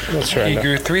 Yeah, let's try He that.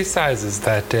 grew 3 sizes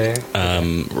that day.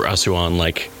 Rasuan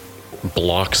like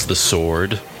blocks the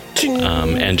sword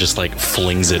and just like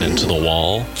flings it into the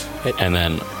wall and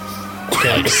then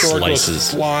Okay, like the sword goes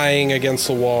slices. flying against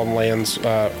the wall and lands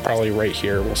probably right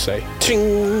here, we'll say.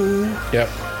 Ting! Yep.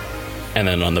 And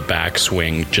then on the back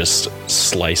swing just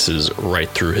slices right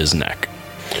through his neck.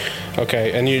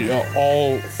 Okay, and you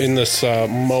all in this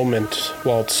moment,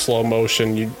 while it's slow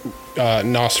motion, you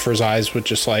Nosfer's eyes would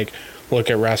just like look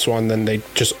at Rasuan, then they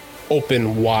just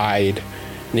open wide,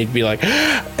 and he'd be like,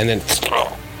 and then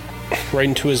right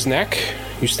into his neck.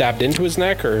 You stabbed into his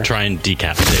neck, or Try and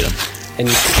decapitate him. and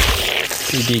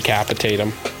you decapitate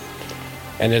him,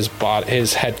 and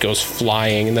his head goes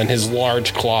flying, and then his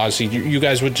large claws. You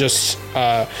guys would just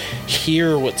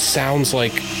hear what sounds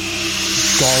like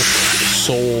dark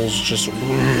souls just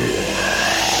coming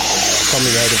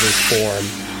out of his form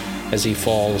as he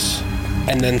falls,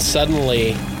 and then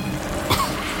suddenly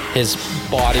his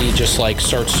body just like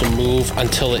starts to move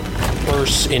until it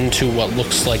bursts into what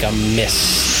looks like a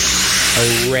mist,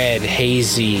 a red,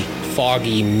 hazy,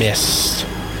 foggy mist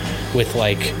with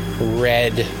like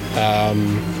red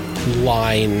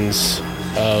lines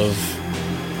of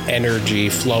energy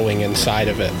flowing inside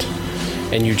of it,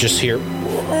 and you just hear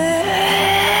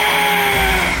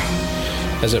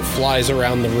as it flies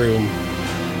around the room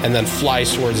and then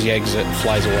flies towards the exit,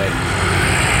 flies away.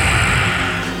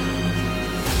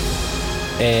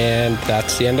 And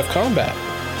that's the end of combat.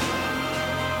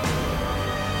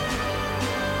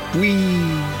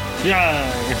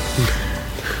 Yeah.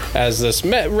 as this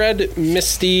red,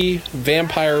 misty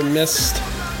vampire mist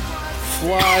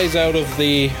flies out of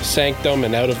the sanctum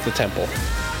and out of the temple.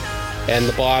 And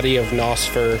the body of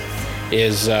Nosfer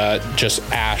is just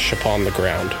ash upon the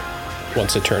ground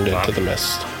once it turned into the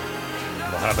mist.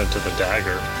 What happened to the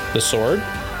dagger? The sword?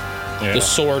 Yeah. The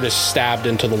sword is stabbed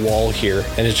into the wall here,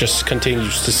 and it just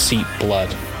continues to seep blood.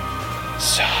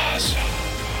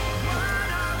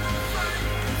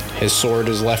 His sword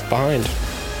is left behind.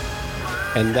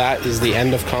 And that is the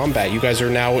end of combat. You guys are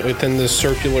now within this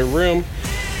circular room.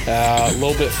 A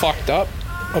little bit fucked up,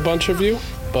 a bunch of you,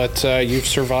 but you've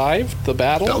survived the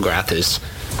battle. Belgrath is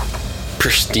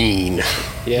pristine.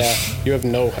 Yeah, you had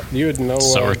no.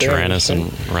 So are Tyrannus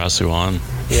and Rasuan.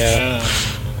 Yeah.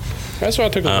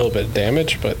 Rasuan took a little bit of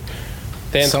damage, but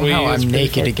somehow I'm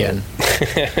naked again.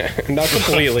 Not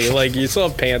completely. Like, you still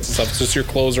have pants and stuff. It's just your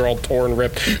clothes are all torn,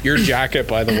 ripped. Your jacket,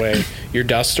 by the way, your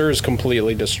duster is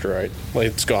completely destroyed. Like,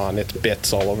 it's gone. It's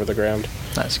bits all over the ground.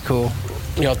 That's cool.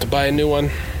 You have to buy a new one.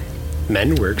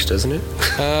 Men works, doesn't it?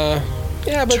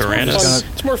 Yeah, but Tyrannus.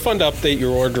 it's more fun to update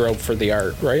your wardrobe for the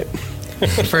art, right? The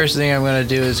first thing I'm going to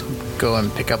do is go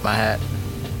and pick up my hat.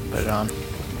 Put it on.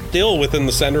 Still within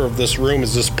the center of this room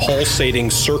is this pulsating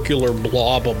circular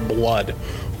blob of blood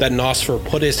that Nosfer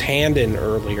put his hand in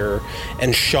earlier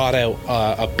and shot out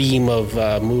a beam of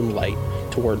moonlight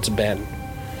towards Ben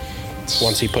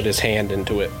once he put his hand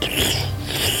into it.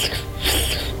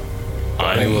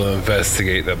 I will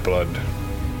investigate the blood.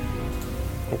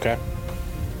 Okay.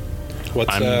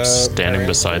 What's, I'm standing Ariana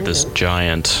beside doing? this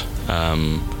giant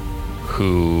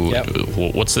who...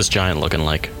 Yep. What's this giant looking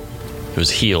like? It was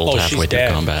healed she's halfway through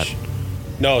dead. combat.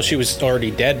 No, she was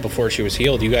already dead before she was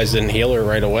healed. You guys didn't heal her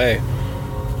right away.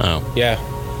 Oh.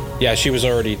 Yeah, she was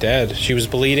already dead. She was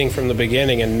bleeding from the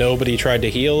beginning, and nobody tried to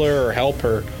heal her or help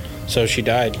her, so she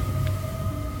died.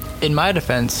 In my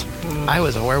defense, I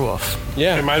was a werewolf.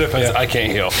 Yeah. In my defense, I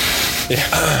can't heal.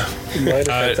 In my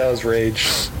defense, I was rage.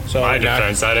 So My now-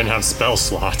 defense, I didn't have spell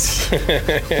slots.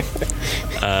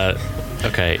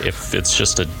 Okay, if it's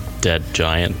just a dead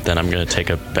giant, then I'm going to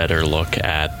take a better look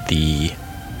at the...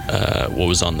 what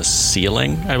was on the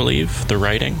ceiling, I believe? The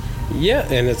writing? Yeah,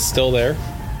 and it's still there.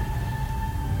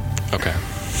 Okay.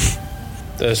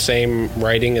 The same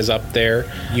writing is up there.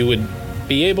 You would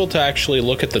be able to actually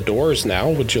look at the doors now.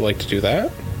 Would you like to do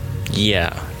that?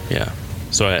 Yeah.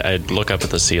 So I'd look up at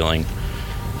the ceiling,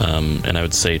 and I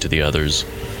would say to the others,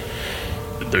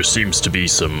 there seems to be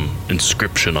some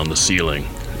inscription on the ceiling.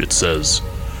 It says,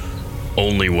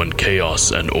 "Only when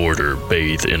chaos and order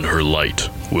bathe in her light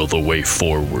will the way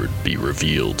forward be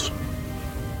revealed."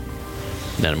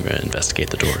 Then I'm going to investigate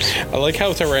the doors. I like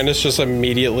how Tyrannus just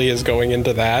immediately is going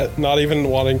into that, not even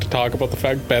wanting to talk about the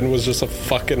fact Ben was just a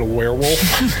fucking werewolf.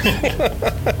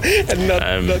 And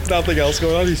nothing else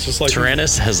going on. He's just like...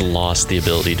 Tyrannus has lost the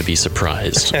ability to be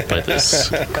surprised by this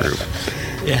group.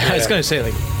 Yeah, I was going to say,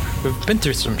 like, we've been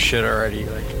through some shit already.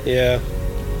 Like, Yeah.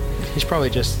 he's probably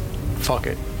just, fuck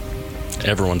it.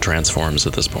 Everyone transforms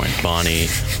at this point. Bonnie,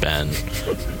 Ben,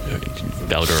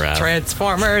 Belgarath.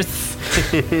 Transformers!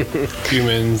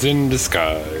 Humans in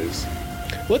disguise.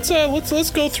 Let's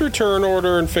go through turn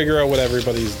order and figure out what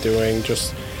everybody's doing.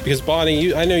 Just because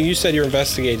Bonnie, I know you said you're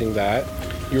investigating that.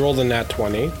 You rolled a nat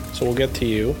 20, so we'll get to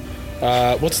you.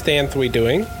 What's Danthwy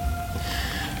doing?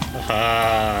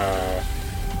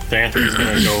 Danthry's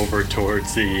gonna go over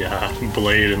towards the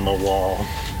blade in the wall.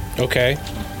 Okay.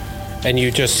 And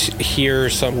you just hear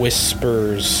some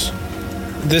whispers.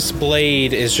 This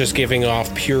blade is just giving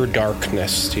off pure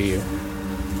darkness to you.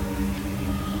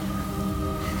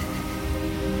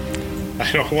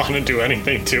 I don't want to do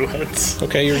anything to it.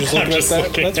 Okay, you're just I'm looking just at that.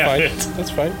 looking That's at fine. it. That's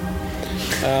fine.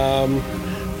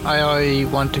 I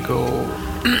want to go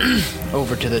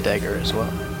over to the dagger as well.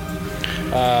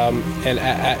 And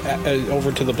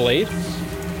over to the blade.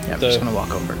 Yeah, I'm just going to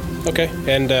walk over. Okay,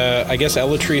 and I guess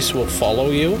Elatrice will follow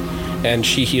you, and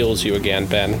she heals you again,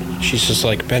 Ben. She's just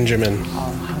like, Benjamin,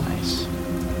 Oh, how nice.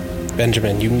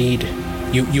 Benjamin,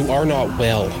 you are not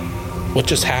well. What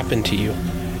just happened to you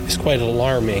is quite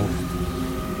alarming,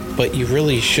 but you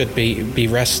really should be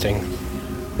resting.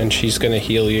 And she's gonna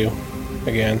heal you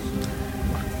again.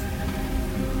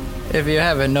 If you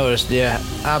haven't noticed, yeah,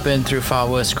 I've been through far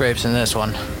worse scrapes than this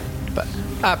one. But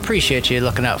I appreciate you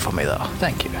looking out for me, though.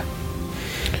 Thank you.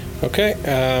 Okay,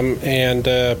 and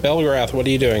Belgrath, what are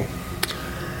you doing?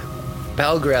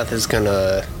 Belgrath is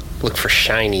gonna look for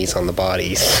shinies on the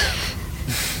bodies.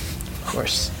 Of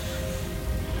course.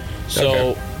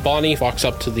 So Bonnie walks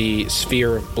up to the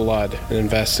sphere of blood and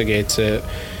investigates it,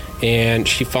 and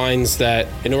she finds that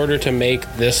in order to make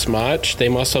this much, they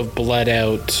must have bled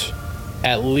out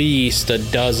at least a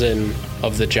dozen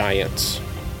of the giants.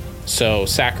 So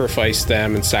sacrifice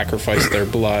them and sacrifice their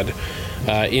blood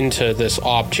into this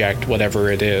object,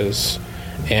 whatever it is,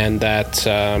 and that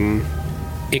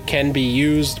it can be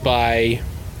used by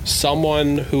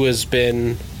someone who has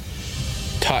been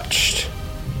touched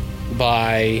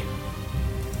by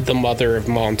the mother of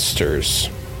monsters,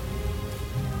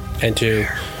 and to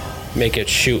make it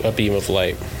shoot a beam of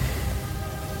light.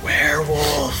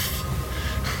 Werewolf.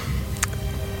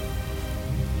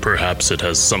 Perhaps it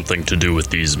has something to do with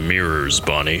these mirrors,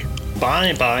 Bonnie.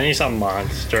 Bonnie's a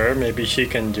monster. Maybe she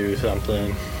can do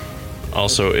something.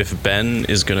 Also, if Ben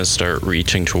is going to start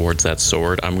reaching towards that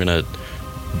sword, I'm going to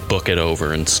book it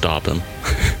over and stop him.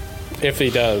 If he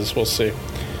does, we'll see.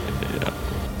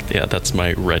 Yeah, that's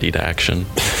my ready to action.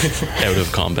 Out of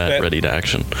combat, ready to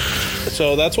action.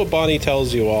 So that's what Bonnie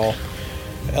tells you all.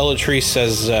 Elatrice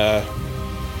says,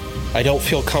 I don't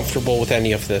feel comfortable with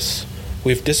any of this.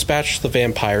 We've dispatched the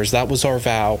vampires. That was our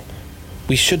vow.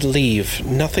 We should leave.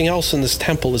 Nothing else in this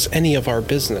temple is any of our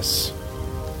business.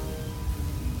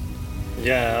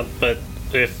 Yeah, but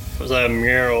if the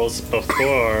murals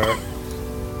before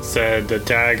said the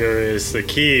dagger is the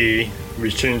key, we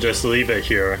shouldn't just leave it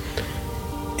here.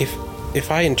 If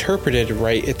I interpreted it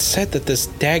right, it said that this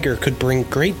dagger could bring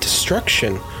great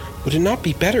destruction. Would it not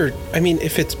be better? I mean,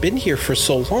 if it's been here for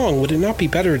so long, would it not be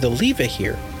better to leave it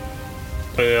here?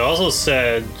 But it also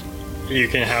said you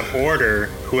can have order.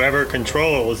 Whoever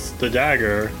controls the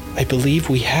dagger. I believe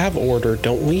we have order,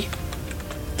 don't we?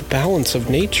 The balance of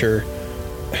nature.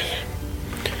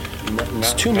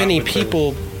 There's too many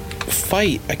people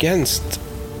fight against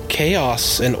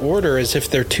chaos and order as if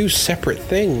they're two separate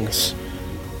things.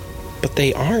 But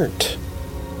they aren't.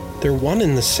 They're one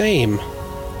and the same.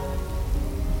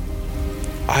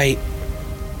 I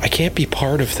can't be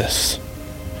part of this.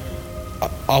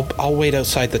 I'll wait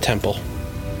outside the temple.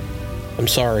 I'm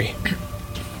sorry.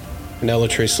 And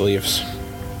Elatrice leaves.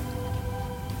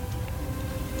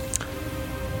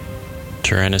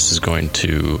 Tyrannus is going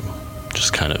to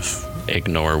just kind of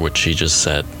ignore what she just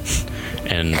said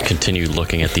and continue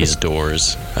looking at these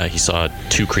doors. He saw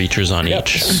 2 creatures on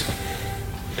each.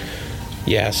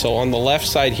 Yeah, so on the left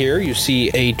side here, you see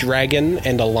a dragon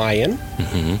and a lion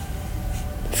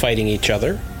fighting each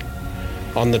other.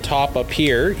 On the top up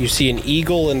here, you see an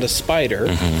eagle and a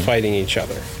spider fighting each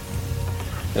other.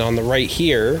 And on the right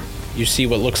here, you see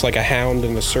what looks like a hound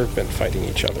and a serpent fighting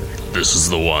each other. This is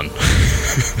the one.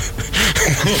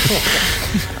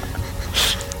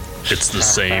 It's the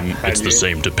same. It's the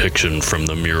same depiction from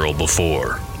the mural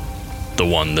before, the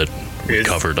one that we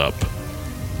covered up.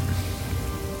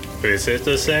 Is it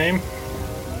the same?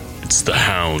 It's the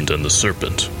hound and the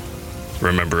serpent.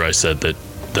 Remember I said that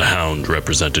the hound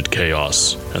represented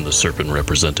chaos and the serpent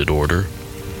represented order?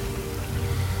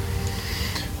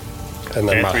 And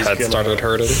then my head started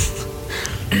hurting.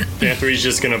 Anthony's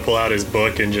just gonna pull out his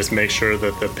book and just make sure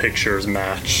that the pictures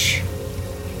match.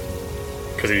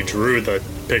 Because he drew the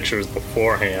pictures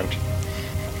beforehand.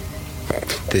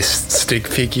 This stick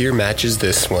figure matches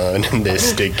this one, and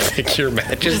this stick figure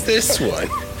matches this one.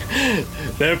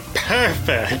 They're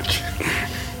perfect.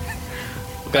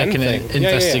 Ben, I can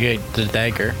investigate the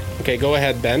dagger. Okay, go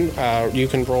ahead, Ben. You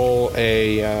can roll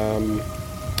an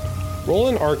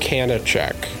Arcana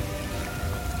check.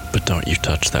 But don't you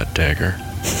touch that dagger.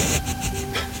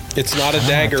 It's not a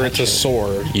dagger; it's a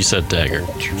sword. You said dagger.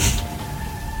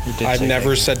 I've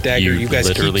never said dagger. You guys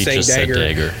literally keep saying just dagger.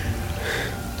 said dagger.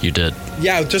 You did.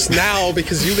 Yeah, just now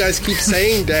because you guys keep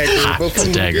saying dagger. But from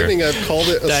the dagger. beginning, I've called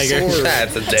it a sword.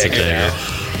 That's a It's a dagger.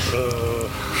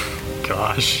 dagger.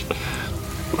 Gosh.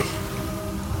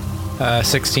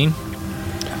 16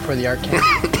 For the arcane.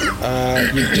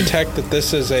 You detect that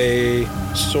this is a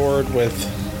sword with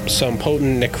some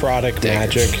potent necrotic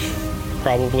magic,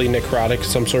 probably necrotic,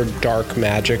 some sort of dark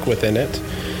magic within it.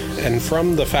 And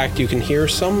from the fact you can hear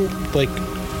some, like,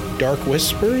 dark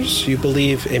whispers, you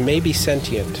believe it may be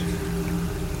sentient.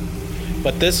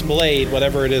 But this blade,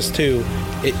 whatever it is too,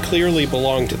 it clearly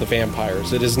belonged to the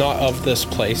vampires. It is not of this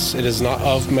place. It is not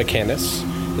of Mechanus.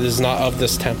 It is not of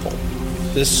this temple.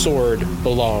 This sword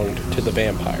belonged to the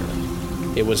vampire.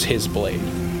 It was his blade.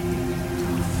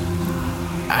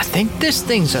 I think this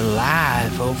thing's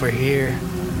alive over here.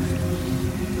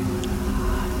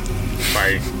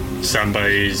 Like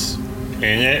somebody's in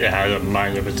it, it has a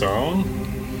mind of its own.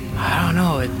 I don't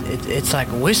know. It's like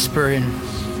whispering.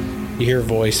 You hear a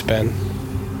voice, Ben.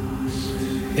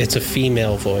 It's a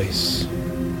female voice.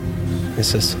 It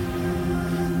says,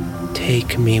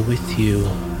 "Take me with you.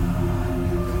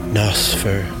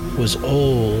 Nosfer was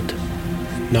old.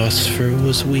 Nosfer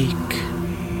was weak.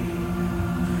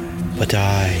 but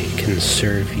I can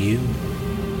serve you.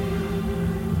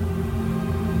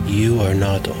 You are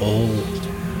not old.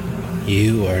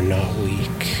 You are not weak.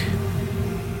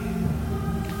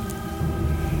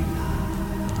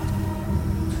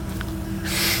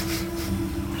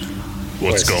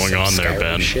 What's going on there,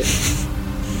 Ben?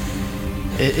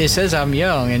 It says I'm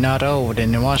young and not old,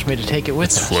 and it wants me to take it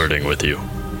with us. It's flirting with you.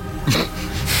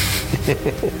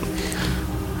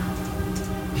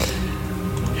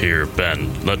 Here,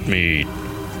 Ben, let me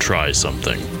try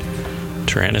something.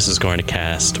 Tyrannus is going to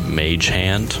cast Mage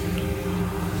Hand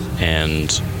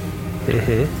and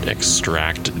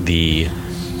extract the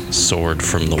sword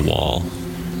from the wall.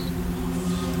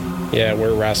 Yeah,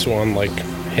 where Rasuan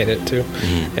hit it to.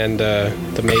 And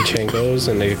the Mage Hand goes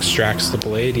and it extracts the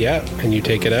blade, and you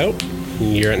take it out.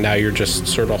 And you're just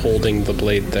sort of holding the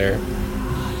blade there.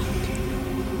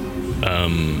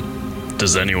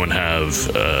 Does anyone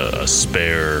have a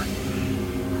spare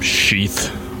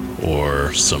sheath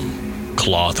or some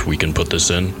cloth we can put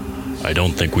this in? I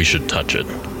don't think we should touch it.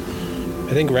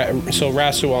 I think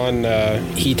Rasuan,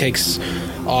 he takes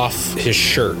off his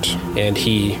shirt and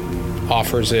he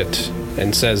offers it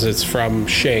and says it's from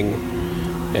Shing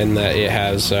and that it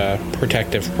has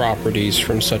protective properties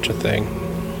from such a thing.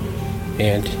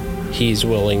 And he's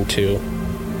willing to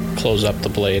close up the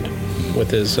blade with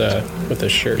his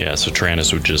shirt. Yeah, so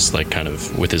Tyrannus would just kind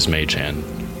of with his Mage Hand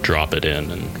drop it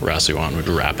in, and Rasuan would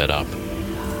wrap it up.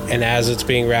 And as it's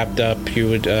being wrapped up, you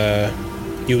would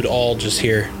all just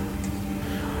hear,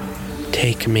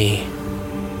 "Take me,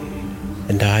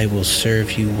 and I will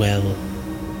serve you well.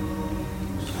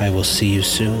 I will see you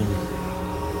soon."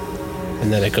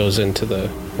 And then it goes into the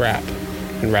wrap,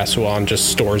 and Rasuan just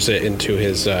stores it into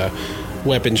his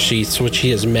weapon sheaths, which he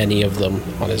has many of them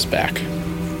on his back.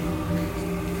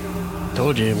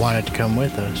 Told you wanted to come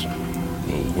with us.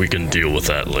 We can deal with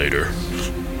that later.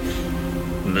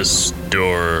 This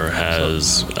door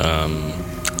has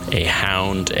a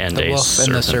hound and a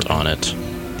serpent on it.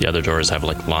 The other doors have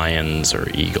lions or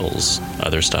eagles,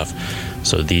 other stuff.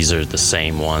 So these are the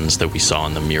same ones that we saw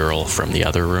in the mural from the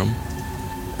other room.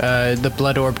 The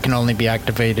blood orb can only be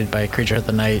activated by a creature of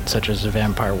the night, such as a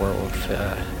vampire, werewolf,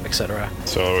 etc.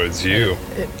 So it's you.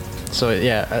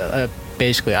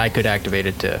 Basically I could activate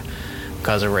it to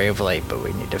cause a ray of light, but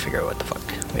we need to figure out what the fuck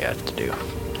we have to do.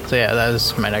 So yeah, that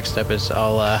is my next step. Is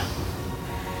I'll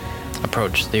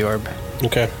approach the orb.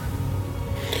 Okay.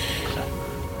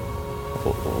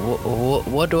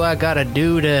 What do I gotta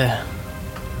do to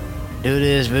do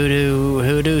this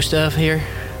hoodoo stuff here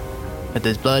with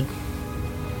this blood?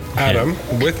 Adam,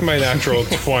 with my natural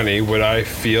 20, would I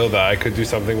feel that I could do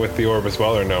something with the orb as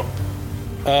well, or no?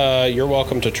 You're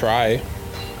welcome to try.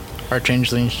 Are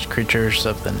changelings creatures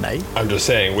of the night? I'm just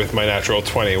saying, with my natural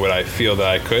 20, would I feel that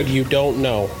I could? You don't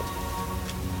know.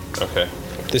 Okay.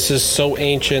 This is so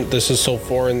ancient. This is so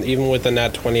foreign. Even with the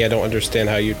nat 20, I don't understand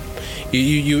how you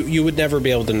would never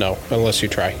be able to know unless you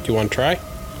try. Do you want to try?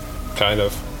 Kind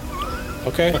of.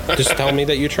 Okay. Just tell me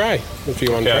that you try if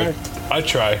you want to try. I'd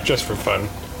try, just for fun.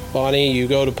 Bonnie, you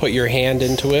go to put your hand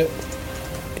into it,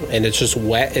 and it's just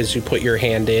wet as you put your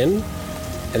hand in,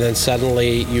 and then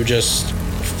suddenly you just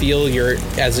feel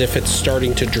as if it's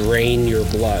starting to drain your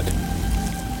blood.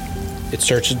 It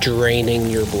starts draining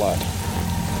your blood.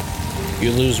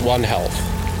 You lose 1 health,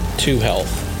 2 health,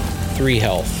 3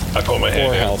 health, I put my hand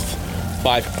 4 in. health,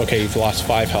 5. Okay, you've lost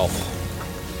 5 health.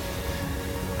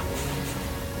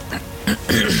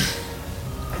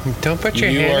 Don't put your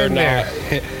hand in there.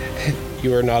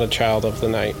 You are not a child of the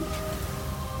night.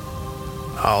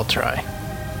 I'll try.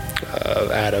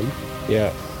 Adam.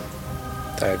 Yeah.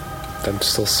 I'm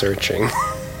still searching.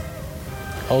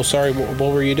 Oh, sorry.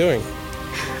 What were you doing?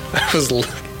 I was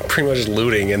pretty much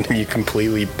looting, and then you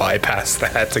completely bypassed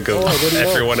that to go to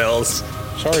everyone else.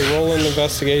 Sorry, roll an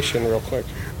investigation real quick.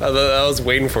 I was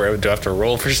waiting for it. Do I have to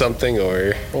roll for something,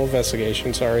 or roll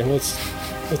investigation? Sorry, let's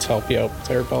help you out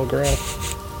there, Belgrad.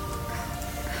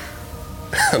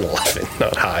 An 11,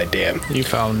 not high. Damn. You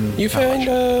find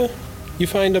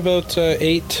about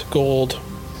 8 gold.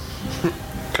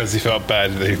 Because he felt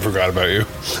bad that he forgot about you.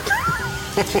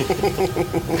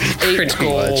 8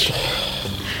 gold.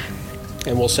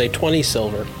 And we'll say 20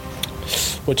 silver,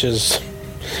 which is,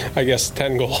 I guess,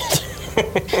 10 gold.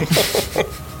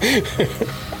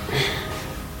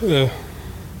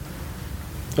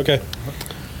 Okay.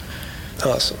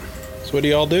 Awesome. So what do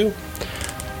y'all do?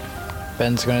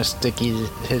 Ben's gonna stick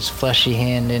his fleshy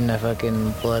hand in the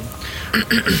fucking blood.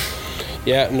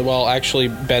 Yeah, well, actually,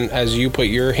 Ben, as you put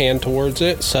your hand towards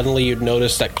it, suddenly you'd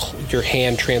notice that your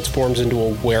hand transforms into a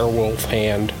werewolf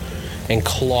hand, and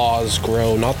claws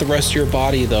grow. Not the rest of your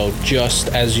body, though, just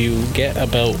as you get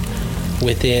about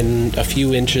within a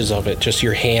few inches of it, just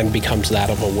your hand becomes that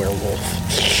of a werewolf.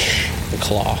 The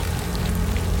claw.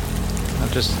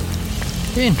 Just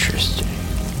interesting.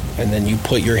 And then you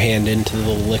put your hand into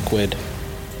the liquid,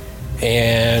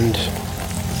 and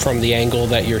from the angle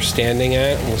that you're standing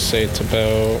at, we'll say it's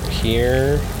about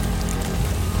here,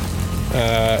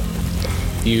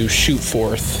 you shoot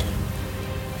forth,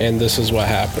 and this is what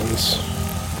happens.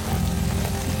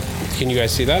 Can you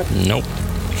guys see that? Nope.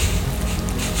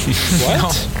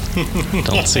 What?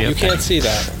 Don't see it. You can't see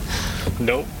that.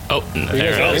 Nope. Oh,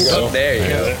 there it is. Oh, there you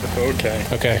go. Okay.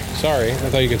 Okay, sorry. I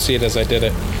thought you could see it as I did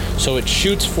it. So it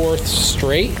shoots forth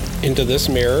straight into this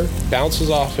mirror, bounces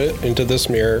off it into this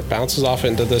mirror, bounces off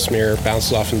into this mirror,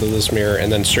 bounces off into this mirror,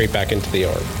 and then straight back into the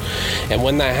orb. And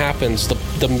when that happens,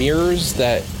 the mirrors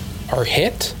that are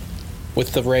hit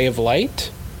with the ray of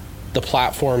light, the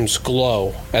platforms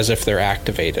glow as if they're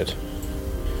activated.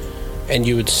 And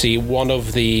you would see one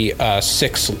of the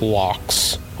 6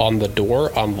 locks on the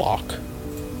door unlock.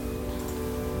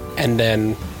 And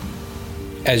then,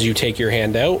 as you take your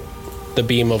hand out, the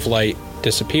beam of light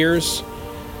disappears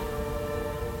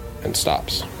and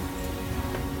stops.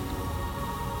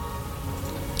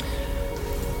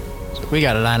 So we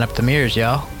gotta line up the mirrors,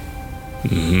 y'all.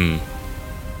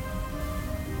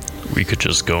 We could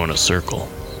just go in a circle,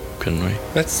 couldn't we?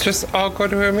 Let's just all go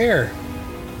to a mirror.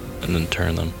 And then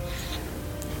turn them.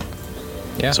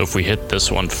 Yeah. So if we hit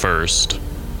this one first,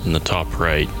 in the top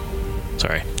right,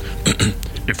 sorry.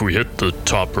 If we hit the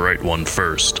top right one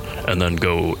first, and then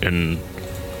go in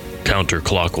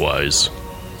counterclockwise.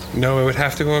 No, it would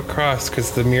have to go across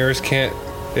because the mirrors can't.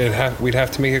 We'd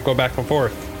have to make it go back and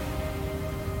forth.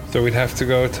 So we'd have to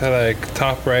go to like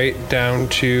top right down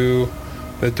to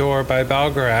the door by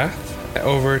Balgarath,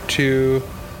 over to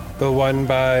the one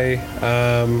by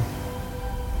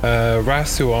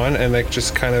Rasuon, and like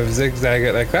just kind of zigzag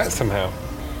it like that somehow.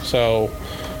 So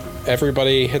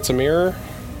everybody hits a mirror.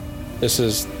 This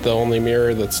is the only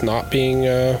mirror that's not being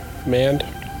manned.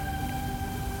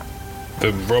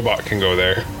 The robot can go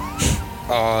there.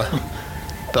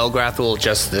 Belgrath will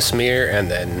adjust this mirror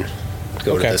and then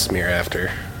go to this mirror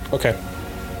after. Okay.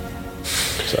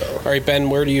 So, all right, Ben,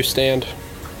 where do you stand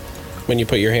when you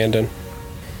put your hand in?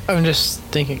 I'm just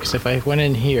thinking, because if I went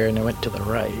in here and I went to the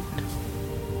right,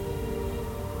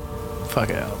 fuck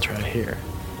it, I'll try here.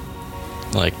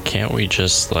 Like, can't we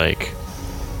just like?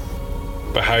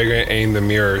 But how are you going to aim the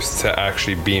mirrors to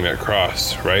actually beam it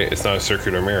across, right? It's not a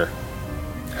circular mirror.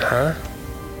 Huh?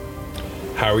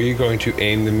 How are you going to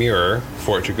aim the mirror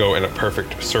for it to go in a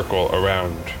perfect circle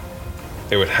around?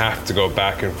 It would have to go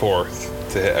back and forth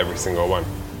to hit every single one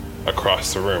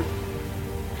across the room.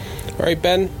 All right,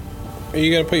 Ben, are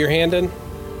you going to put your hand in?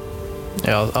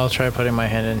 Yeah, I'll try putting my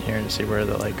hand in here and see where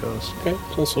the light goes. Okay,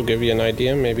 so this will give you an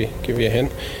idea, maybe give you a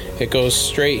hint. It goes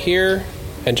straight here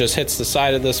and just hits the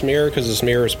side of this mirror because this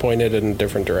mirror is pointed in a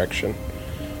different direction.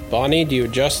 Bonnie, do you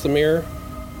adjust the mirror?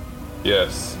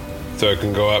 Yes. So it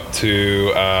can go up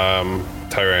to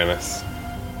Tyrannus.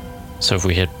 So if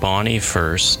we hit Bonnie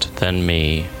first, then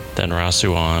me, then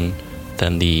Rasuon,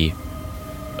 then the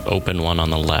open one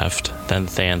on the left, then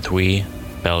Thanthui,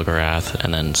 Belgarath,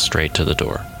 and then straight to the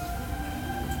door.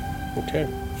 Okay.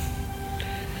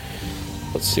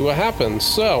 Let's see what happens.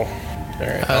 So, all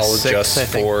right. I'll 6,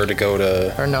 adjust 4 to go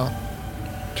to... Or no.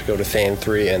 To go to Than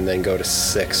 3 and then go to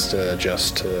 6 to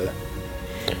adjust to...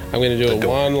 I'm going to do it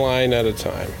one line at a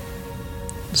time.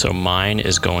 So mine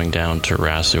is going down to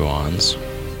Rasuon's.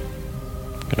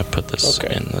 I'm going to put this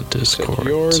in the Discord. So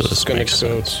yours so is going to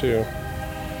go to...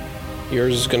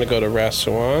 Yours is going to go to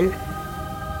Rasuon.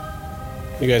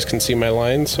 You guys can see my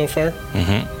line so far?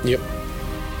 Mm-hmm. Yep.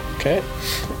 Okay.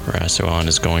 Rasuon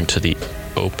is going to the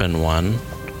open one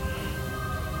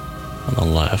on the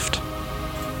left.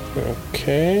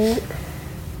 Okay.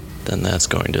 Then that's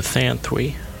going to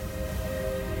Thanthui.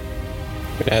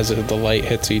 As the light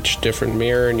hits each different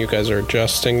mirror and you guys are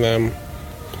adjusting them.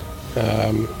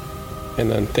 And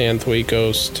then Thanthui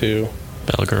goes to...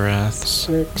 Belgarath.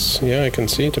 6. Yeah, I can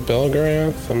see to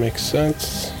Belgarath. That makes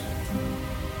sense.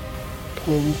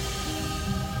 Boom.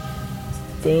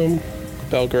 Boom.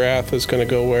 Belgarath is going to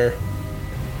go where?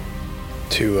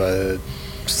 To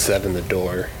 7, the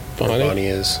door. Bonnie? Where Bonnie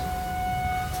is.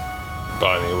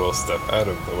 Bonnie will step out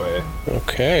of the way.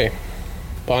 Okay.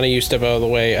 Bonnie, you step out of the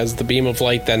way as the beam of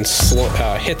light then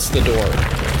hits the door.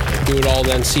 You would all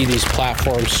then see these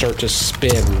platforms start to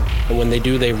spin. And when they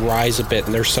do, they rise a bit.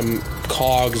 And there's some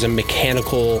cogs and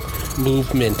mechanical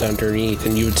movement underneath.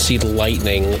 And you would see the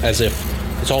lightning as if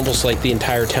it's almost like the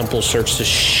entire temple starts to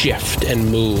shift and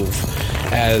move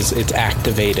as it's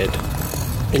activated.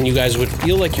 and you guys would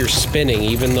feel like you're spinning,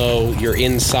 even though you're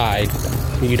inside.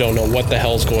 You don't know what the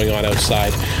hell's going on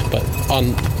outside. But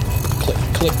on click,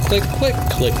 click, click,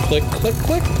 click, click, click, click,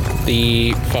 click,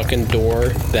 the fucking door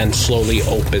then slowly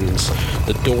opens.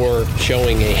 The door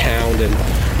showing a hound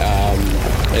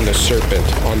and a serpent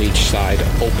on each side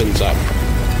opens up.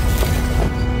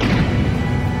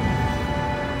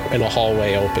 And a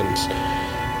hallway opens.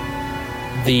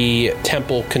 The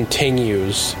temple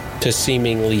continues to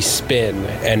seemingly spin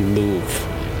and move.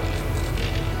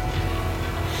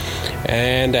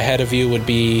 And ahead of you would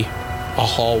be a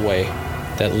hallway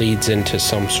that leads into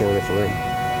some sort of room.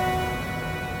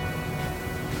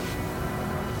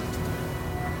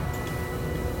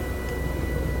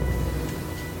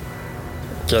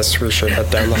 Guess we should head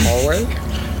down the hallway.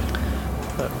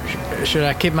 Should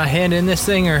I keep my hand in this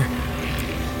thing, or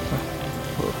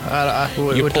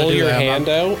you pull your hand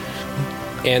out,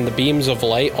 and the beams of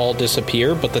light all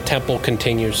disappear, but the temple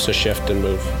continues to shift and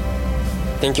move.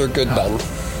 I think you're good, Ben.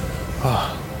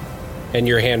 And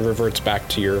your hand reverts back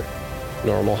to your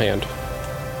normal hand.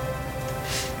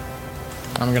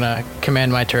 I'm gonna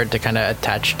command my turret to kind of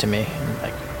attach to me,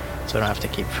 like, so I don't have to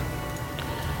keep.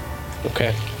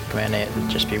 Okay. Commanding it and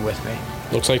just be with me.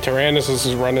 Looks like Tyrannus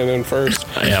is running in first.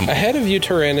 I am. Ahead of you,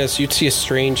 Tyrannus, you'd see a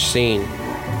strange scene.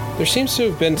 There seems to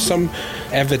have been some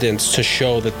evidence to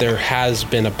show that there has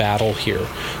been a battle here.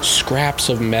 Scraps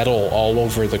of metal all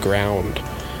over the ground.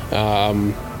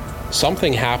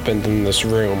 Something happened in this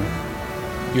room.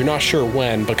 You're not sure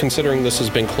when, but considering this has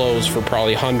been closed for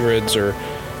probably hundreds or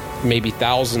maybe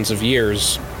thousands of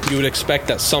years, you would expect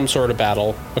that some sort of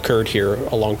battle occurred here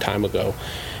a long time ago.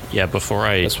 Yeah, before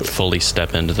I fully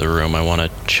step into the room, I want to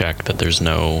check that there's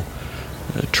no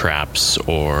traps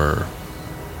or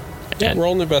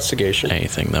roll an investigation.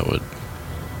 Anything that would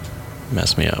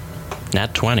mess me up.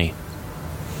 Nat 20.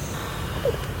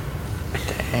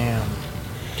 Damn.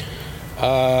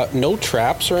 No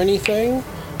traps or anything,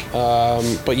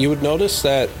 but you would notice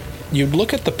that you'd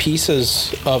look at the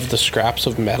pieces of the scraps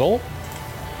of metal,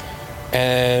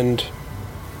 and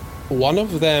one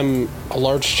of them, a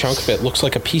large chunk of it, looks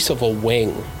like a piece of a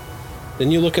wing.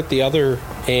 Then you look at the other,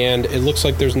 and it looks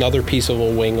like there's another piece of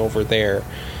a wing over there.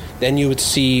 Then you would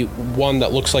see one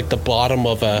that looks like the bottom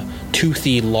of a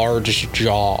toothy, large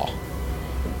jaw.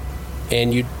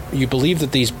 And you believe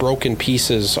that these broken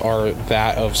pieces are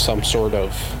that of some sort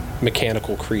of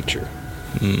mechanical creature.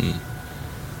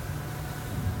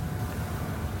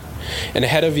 And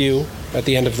ahead of you, at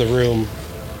the end of the room,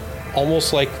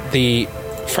 almost like the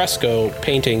fresco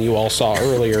painting you all saw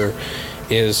earlier,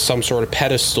 is some sort of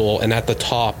pedestal, and at the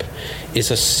top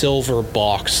is a silver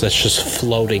box that's just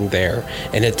floating there,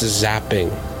 and it's zapping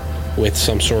with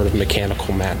some sort of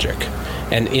mechanical magic.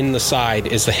 And in the side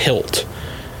is the hilt.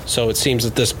 So it seems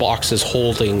that this box is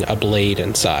holding a blade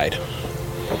inside.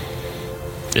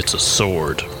 It's a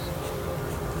sword.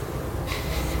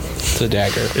 It's a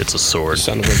dagger. It's a sword.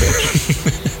 Son of a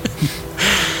bitch.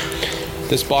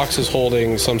 This box is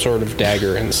holding some sort of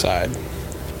dagger inside.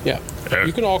 Yeah.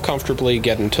 You can all comfortably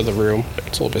get into the room.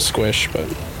 It's a little bit squish, but...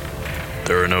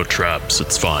 There are no traps.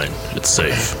 It's fine. It's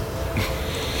safe.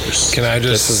 Can I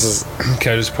just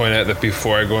point out that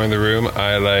before I go in the room,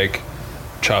 I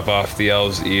chop off the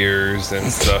elves' ears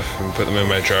and stuff and put them in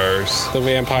my jars. The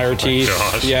vampire teeth.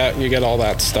 Gosh. Yeah, you get all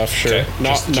that stuff, sure. Okay.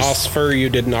 Nosfer you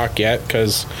did not get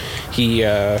because he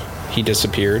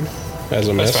disappeared as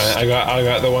a miss. That's fine. I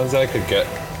got the ones that I could get.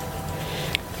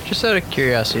 Just out of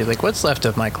curiosity, what's left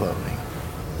of my clothing?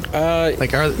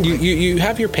 You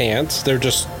have your pants. They're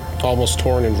just almost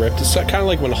torn and ripped. It's kind of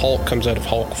like when Hulk comes out of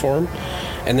Hulk form.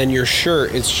 And then your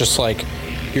shirt, it's just like...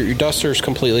 Your duster's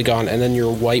completely gone, and then your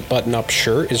white button-up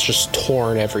shirt is just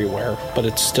torn everywhere, but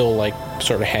it's still,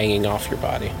 sort of hanging off your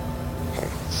body.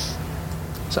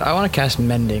 So I want to cast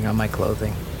Mending on my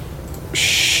clothing.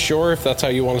 Sure, if that's how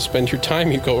you want to spend your time,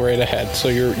 you go right ahead. So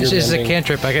you're It's just a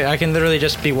cantrip. I can literally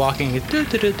just be walking.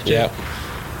 Yeah.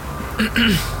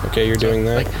 Okay, you're doing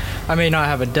that. I may not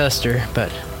have a duster,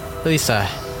 but at least I'm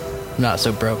not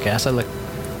so broke-ass. I look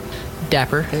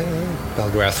dapper.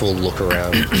 Belgrath will look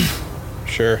around.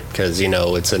 Sure. Because,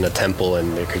 it's in a temple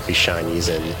and there could be shinies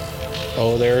and...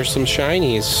 Oh, there are some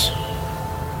shinies.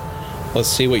 Let's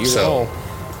see what you roll.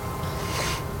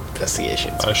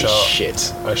 Investigation. I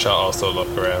shall also look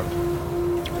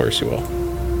around. Of course you will.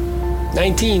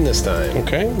 19 this time.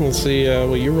 Okay, let's see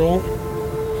what you roll.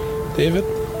 David?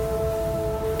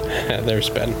 There's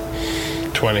Ben.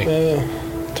 20.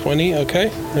 20,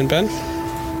 okay. And Ben?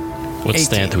 What 18.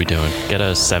 stand are we doing? Get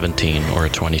a 17 or a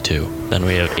 22. Then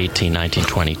we have 18, 19,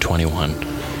 20, 21.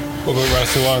 What about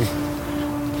Rasuan?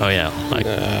 Oh, yeah.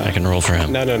 I can roll for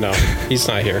him. No. He's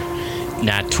not here.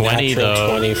 Nat 20 Natural though.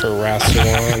 20 for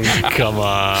Rasuan. Come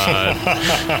on.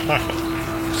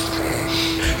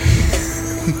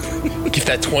 Give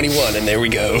that 21, and there we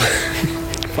go.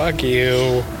 Fuck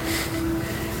you.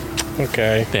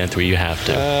 Okay. Banthwy, you have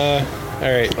to.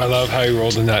 All right. I love how he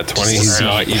rolled in that 20. He's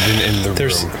not even in the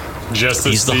room. Just to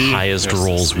These are the see- highest just to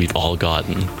rolls see. we've all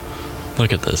gotten.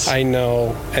 Look at this. I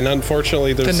know. And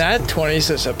unfortunately, The there's... Nat 20s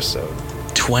this episode.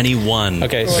 21.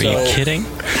 Okay, Are so- you kidding?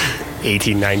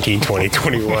 18, 19, 20,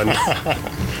 21.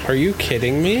 Are you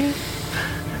kidding me?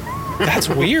 That's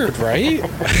weird, right?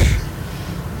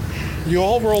 You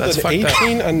all rolled That's an fucked up.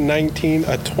 18, a 19,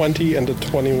 a 20, and a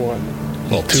 21.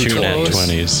 Well, Two nat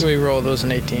 20s. We roll those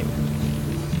in 18.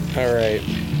 All right.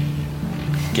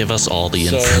 Give us all the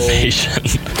So- information.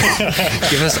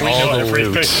 Give us all the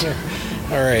loot.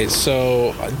 All right,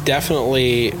 so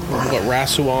definitely what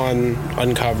Rasuan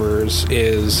uncovers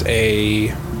is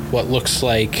what looks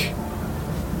like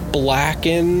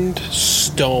blackened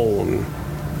stone.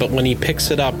 But when he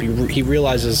picks it up, he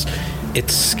realizes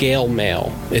it's scale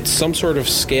mail. It's some sort of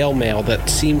scale mail that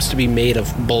seems to be made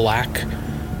of black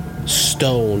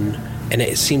stone, and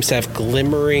it seems to have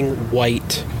glimmering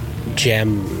white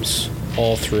gems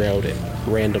all throughout it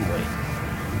randomly.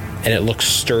 And it looks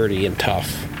sturdy and tough.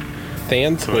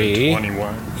 Thanthwy,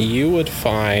 21. you would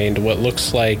find what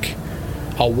looks like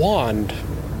a wand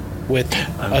with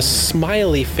a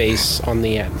smiley face on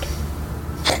the end.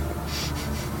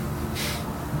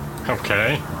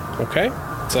 Okay. Okay?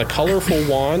 It's a colorful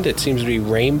wand. It seems to be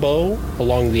rainbow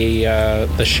along the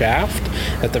shaft.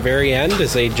 At the very end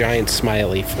is a giant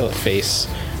smiley face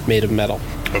made of metal.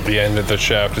 At the end of the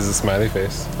shaft is a smiley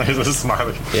face. There's a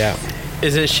smiley. Yeah.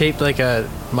 Is it shaped like a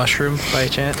mushroom by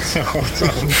chance?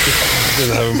 Does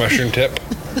it have a mushroom tip?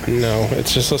 No,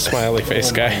 it's just a smiley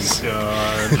face, guys.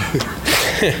 God.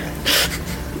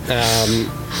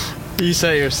 You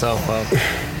set yourself up.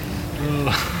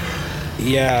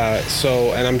 Yeah,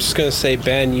 so, and I'm just going to say,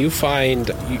 Ben, you find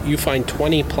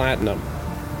 20 platinum.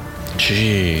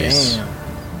 Jeez.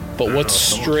 But what's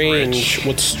strange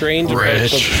about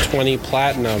the 20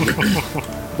 platinum,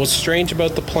 what's strange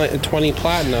about the 20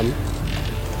 platinum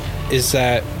is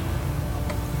that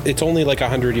it's only like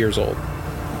 100 years old.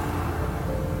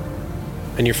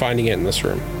 And you're finding it in this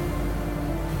room.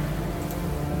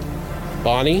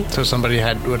 Bonnie? So somebody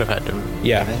would have had to.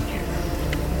 Yeah.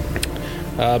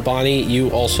 Bonnie, you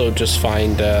also just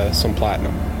find some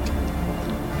platinum.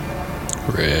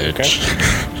 Rich.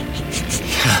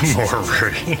 More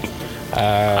rude.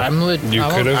 You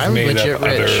could have I'm made legit up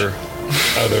rich.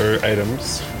 other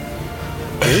items.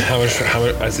 How much?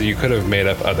 I said you could have made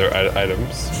up other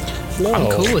items. No.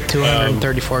 I'm cool with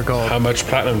 234 gold. How much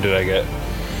platinum did I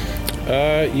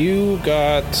get? You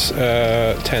got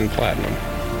 10 platinum.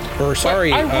 Or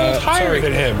sorry, I rolled higher sorry,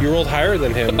 than him. You rolled higher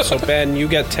than him. So Ben, you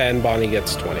get 10. Bonnie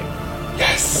gets 20.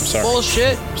 Yes. I'm sorry.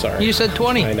 Bullshit. Sorry. You said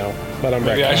 20. I know, but I'm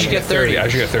Maybe I should retconning. get 30. I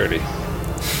should get 30.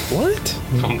 What?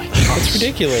 Oh my god, that's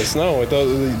ridiculous. No,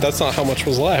 that's not how much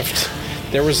was left.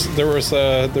 There's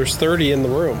 30 in the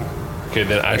room. Okay,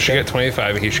 then I should get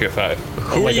 25 and he should get 5.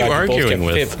 Who are you arguing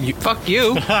with? Fuck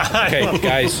you. Okay,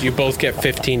 guys, you both get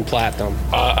 15 platinum.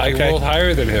 I Okay. rolled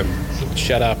higher than him.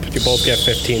 Shut up. You both get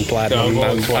 15 platinum. No,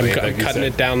 I'm I'm 20, cutting like you said.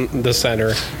 it down the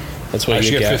center. That's what I you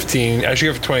should get get. 15. I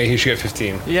should get 20. He should get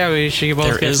 15. Yeah, we should both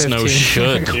There get is 15. no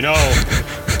should. You know,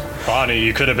 Bonnie,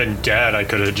 you could have been dead. I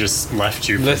could have just left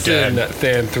you for Listen, dead.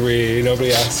 Than 3.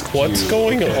 Nobody asked. What's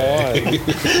going on?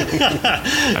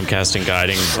 I'm casting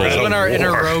guiding That's bolt. when our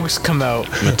inner rogues come out.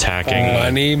 I'm attacking.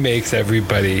 Money makes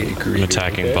everybody agree. I'm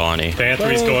attacking Bonnie.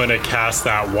 Banthry's going to cast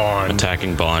that wand.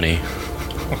 Attacking Bonnie.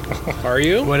 Are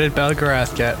you? What did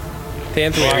Belgarath get?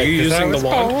 Thanthwy, are you using the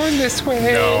wand? this way.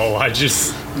 No, I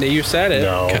just. You said it.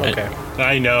 No. Okay.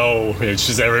 I know. It's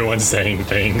just everyone saying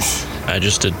things. I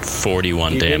just did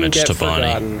 41 You didn't damage get to Bonnie.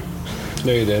 forgotten.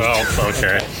 No, you didn't. Oh,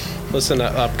 okay. Listen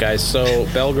up, guys. So,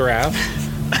 Belgarath,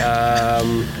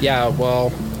 yeah,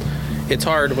 well, it's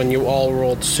hard when you all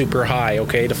rolled super high,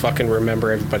 okay, to fucking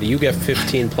remember everybody. You get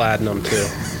 15 platinum, too.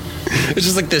 It's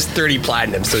just like there's 30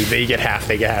 platinum, so they get half,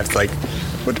 they get half. It's like,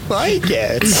 what do I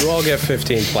get? You all get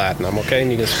 15 platinum, okay?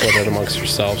 And you can split it amongst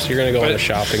yourselves. You're going to go on a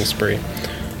shopping spree.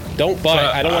 Don't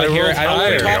buy. I don't want to hear it. I don't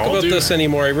want to talk about this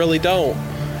anymore. I really don't.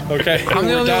 Okay? I'm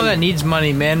the We're only done. one that needs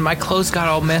money, man. My clothes got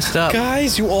all messed up.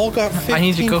 Guys, you all got 15 I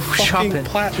need to go fucking shopping.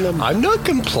 platinum. I'm not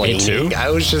complaining. Me too. I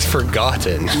was just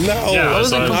forgotten. No, Yeah, I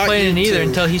wasn't so- complaining Not you either two.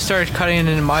 until he started cutting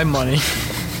into my money.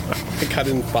 I cut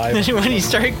in 5. When he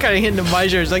started cutting into my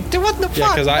shares, like, dude, what the Yeah,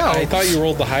 fuck? because No. I thought you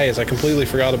rolled the highest. I completely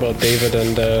forgot about David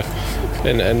and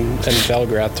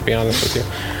Belgrath, to be honest with you.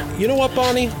 You know what,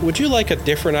 Bonnie? Would you like a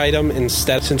different item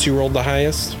instead since you rolled the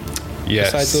highest?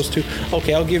 Yes. Besides those two?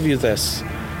 Okay, I'll give you this.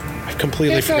 I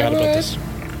completely forgot about this.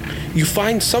 You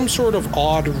find some sort of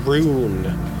odd rune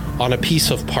on a piece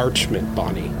of parchment,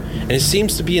 Bonnie. And it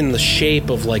seems to be in the shape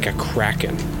of like a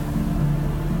kraken.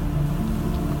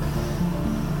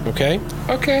 Okay?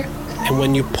 Okay. And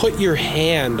when you put your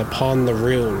hand upon the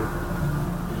rune,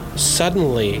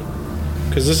 suddenly,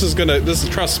 because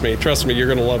trust me, you're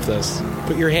gonna love this.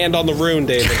 Put your hand on the rune,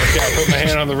 David. Yeah, I put my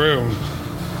hand on the room.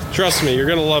 Trust me, you're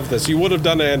gonna love this. You would have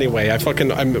done it anyway. I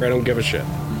don't give a shit.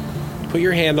 Put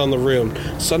your hand on the rune.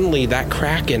 Suddenly, that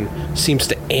kraken seems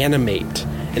to animate,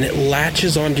 and it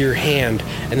latches onto your hand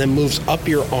and then moves up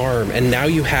your arm, and now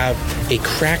you have a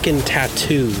kraken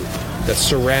tattoo that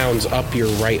surrounds up your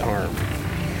right arm.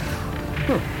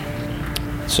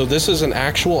 So this is an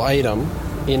actual item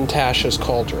in Tasha's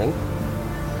cauldron.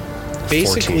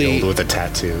 14-year-old with a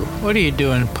tattoo. What are you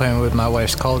doing playing with my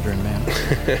wife's cauldron, man?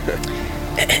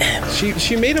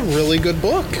 She made a really good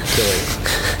book, Billy.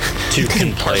 Two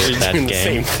can play that game.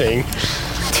 Same thing.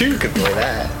 Two could play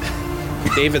that.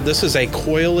 David, this is a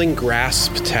coiling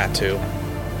grasp tattoo.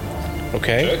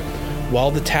 Okay?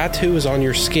 While the tattoo is on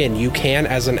your skin, you can,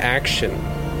 as an action,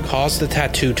 cause the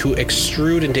tattoo to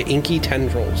extrude into inky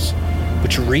tendrils,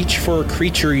 which reach for a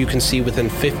creature you can see within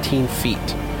 15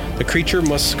 feet. The creature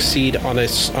must succeed on a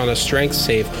strength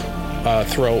save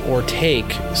throw or take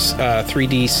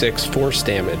 3d6 force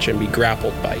damage and be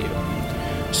grappled by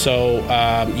you. So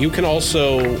you can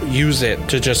also use it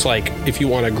to just if you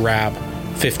want to grab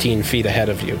 15 feet ahead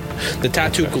of you. The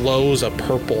tattoo glows a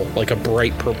purple, like a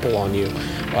bright purple on you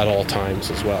at all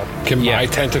times as well. Can my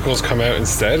tentacles come out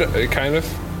instead, kind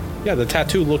of? Yeah, the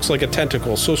tattoo looks like a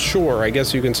tentacle, so sure, I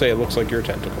guess you can say it looks like your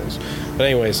tentacles. But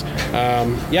anyways,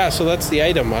 so that's the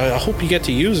item. I hope you get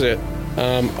to use it.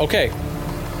 Okay.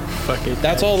 Fuck it.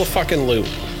 That's all the fucking loot.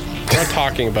 We're not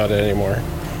talking about it anymore.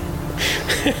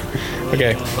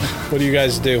 Okay, what do you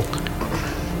guys do?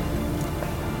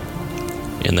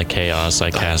 In the chaos, I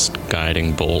cast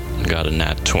Guiding Bolt and got a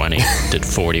nat 20. Did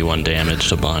 41 damage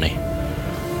to Bonnie.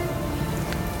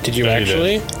 Did you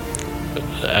actually?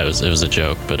 It was a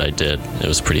joke, but I did. It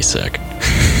was pretty sick.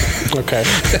 Okay.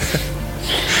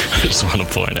 I just want to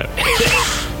point out.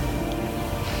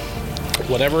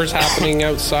 Whatever is happening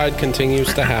outside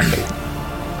continues to happen.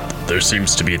 There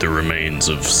seems to be the remains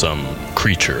of some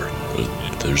creature.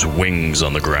 There's wings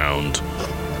on the ground,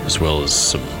 as well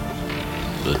as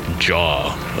the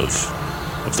jaw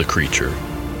of the creature.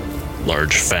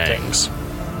 Large fangs.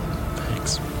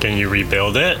 Thanks. Can you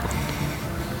rebuild it?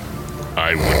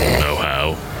 I wouldn't know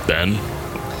how. Ben?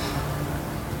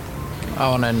 I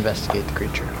want to investigate the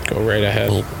creature. Go right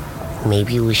ahead.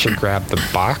 Maybe we should grab the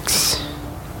box.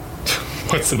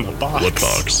 What's in the box? What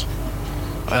box?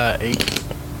 8.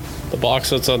 The box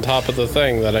that's on top of the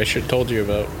thing that I told you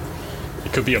about.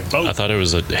 It could be a boat. I thought it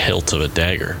was a hilt of a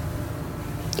dagger.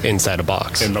 Inside a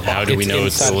box. In the box. How do we know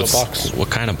it's inside the box? What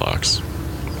kind of box?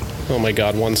 Oh my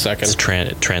god, 1 second. It's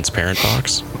a transparent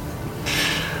box?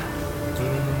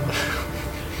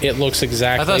 It looks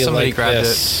exactly I thought somebody like grabbed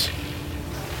this.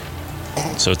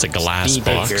 So it's a glass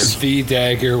box? The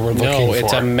dagger we're looking for. No,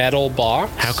 it's a metal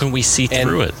box. How can we see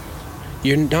through it?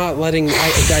 You're not letting...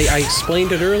 I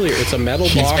explained it earlier. It's a metal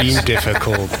box Being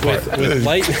difficult. with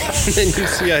light, and then you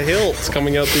see a hilt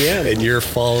coming out the end. And you're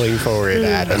falling forward,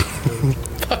 Adam.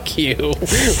 Fuck you.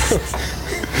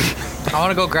 I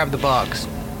want to go grab the box.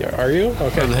 Yeah, are you?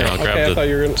 Okay. I'll grab I thought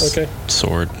you were gonna... Okay.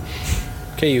 Sword.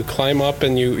 Okay, you climb up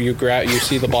and you grab. You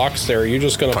see the box there. Are you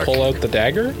just gonna pull out the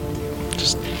dagger?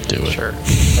 Just do it. Sure.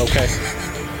 Okay.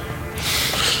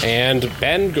 And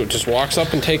Ben just walks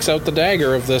up and takes out the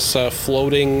dagger of this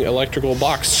floating electrical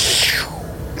box.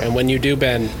 And when you do,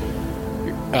 Ben,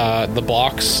 the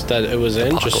box that it was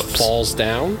in just falls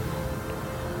down,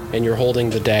 and you're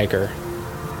holding the dagger.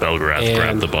 Belgrath,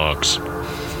 grab the box.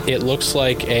 It looks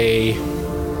like a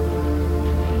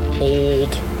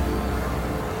old,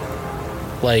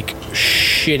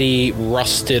 shitty,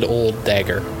 rusted old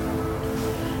dagger.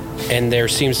 And there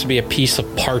seems to be a piece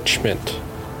of parchment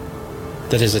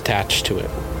that is attached to it.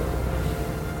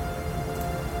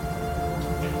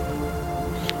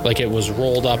 Like it was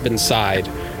rolled up inside,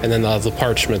 and then the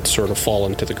parchment sort of fall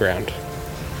into the ground.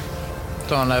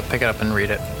 So I'm going to pick it up and read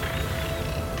it.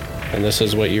 And this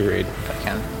is what you read. If I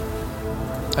can.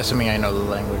 Assuming I know the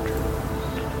language.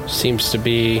 Seems to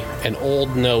be an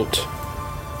old note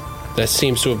that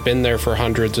seems to have been there for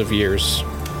hundreds of years.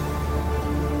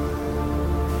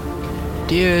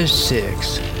 Dear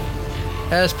Six,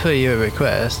 as per your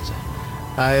request,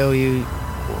 I owe you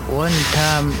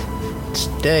 1-time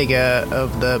dagger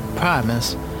of the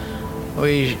promise.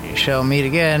 We shall meet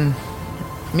again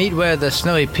Meet where the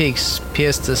snowy peaks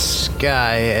pierce the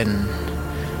sky and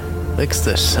licks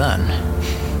the sun.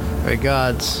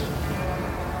 Regards,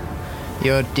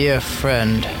 your dear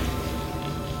friend,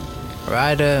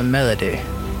 Ryder Melody.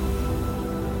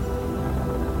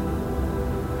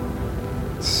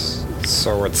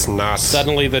 So it's not.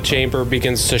 Suddenly the chamber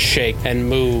begins to shake and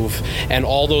move, and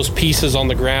all those pieces on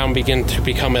the ground begin to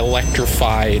become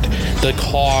electrified. The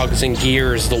cogs and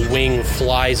gears, the wing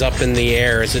flies up in the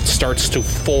air as it starts to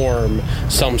form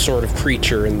some sort of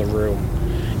creature in the room.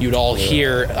 You'd all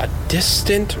hear a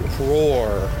distant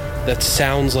roar that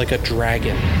sounds like a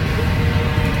dragon.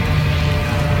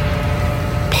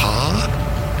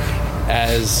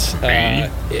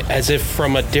 As if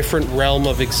from a different realm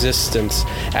of existence,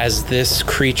 as this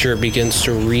creature begins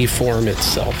to reform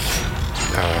itself.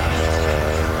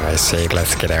 I say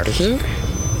let's get out of here.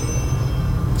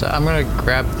 So I'm gonna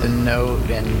grab the note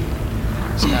and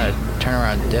just gonna turn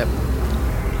around and dip.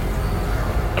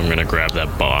 I'm gonna grab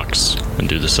that box and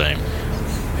do the same.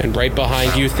 And right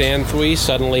behind you, Thanthui,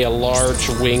 suddenly a large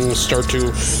wing start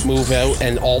to move out,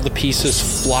 and all the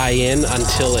pieces fly in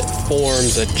until it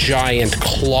forms a giant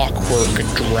clockwork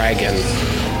dragon.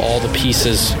 All the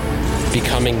pieces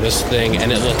becoming this thing,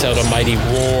 and it lets out a mighty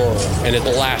roar, and it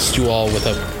blasts you all with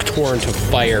a torrent of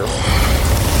fire.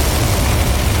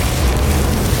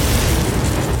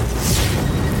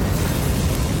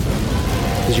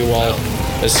 As you all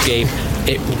escape,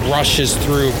 it rushes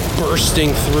through,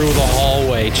 bursting through the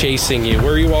hallway, chasing you.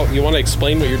 Where are you all? You want to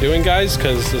explain what you're doing, guys?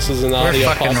 Because this is an audio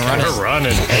podcast. We're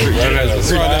running.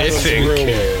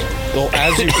 Well,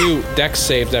 as you do, Dex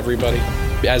saved everybody.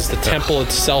 As the temple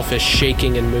itself is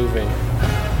shaking and moving.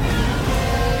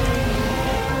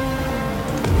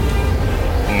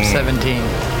 17.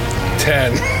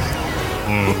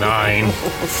 10. 9.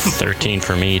 13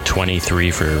 for me, 23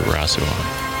 for Rasuan.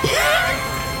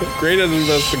 Great at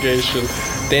investigation.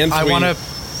 Thanthui, I want to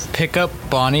pick up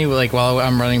Bonnie like while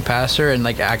I'm running past her and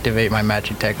like activate my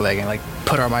magic tech leg and like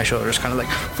put her on my shoulders, kind of like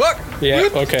fuck. Yeah,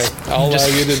 okay. I'll allow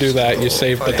you to do that. You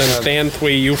save, but then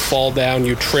Thanthui, you fall down,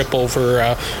 you trip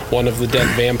over one of the dead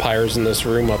vampires in this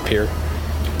room up here,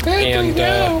 and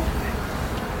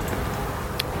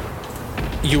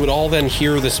you would all then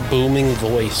hear this booming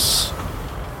voice.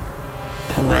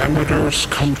 Parameters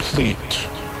complete.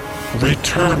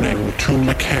 Returning to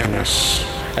Mechanus.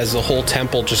 As the whole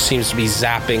temple just seems to be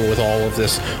zapping with all of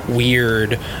this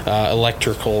weird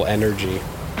electrical energy.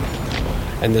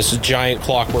 And this giant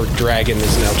clockwork dragon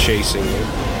is now chasing you.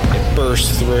 It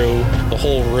bursts through, the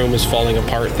whole room is falling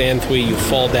apart. Thanthui, you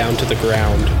fall down to the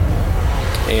ground.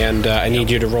 And I need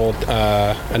you to roll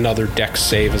another dex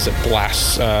save as it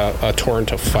blasts a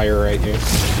torrent of fire at you.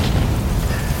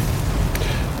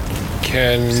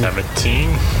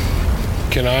 17.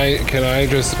 Can I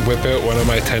just whip out one of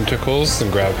my tentacles and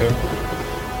grab him?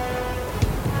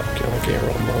 Okay,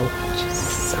 roll more.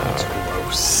 Sounds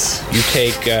gross. You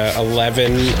take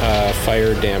 11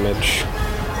 fire damage.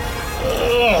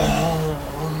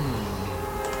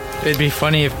 It'd be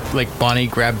funny if like Bonnie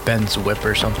grabbed Ben's whip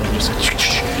or something. Just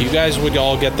like, you guys would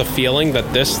all get the feeling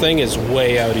that this thing is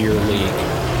way out of your league.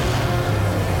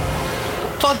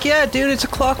 fuck yeah, dude! It's a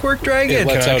clockwork dragon.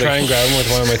 Can I try and grab him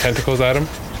with one of my tentacles at him?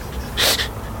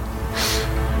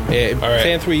 All right.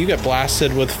 Thanthui, you get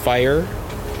blasted with fire.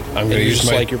 I'm gonna use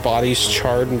just like your body's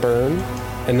charred and burned.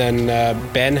 And then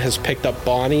Ben has picked up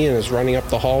Bonnie and is running up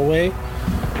the hallway.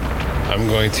 I'm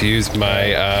going to use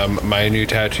my my new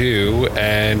tattoo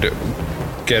and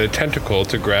get a tentacle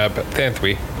to grab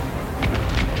Thanthui.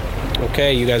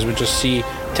 Okay, you guys would just see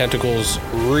tentacles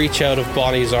reach out of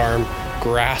Bonnie's arm,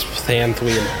 grasp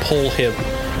Thanthui, and pull him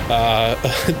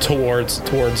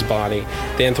towards Bonnie.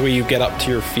 Thanthui, you get up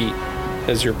to your feet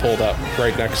as you're pulled up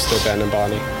right next to Ben and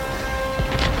Bonnie.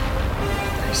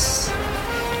 Nice.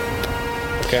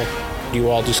 Okay, you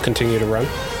all just continue to run.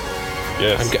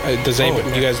 Yes.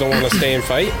 You guys don't want to stay and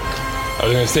fight? I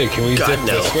was gonna say, can we dip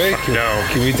this way?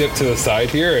 Can we dip to the side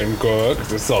here and go out? Because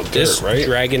this is all dirt, this right?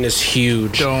 Dragon is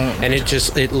huge, and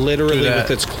it literally with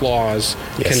its claws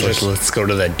let's go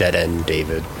to the dead end,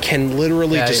 David. Can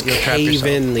literally just cave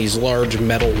in these large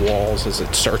metal walls as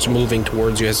it starts moving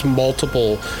towards you. It has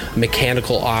multiple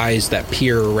mechanical eyes that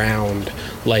peer around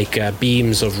like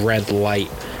beams of red light,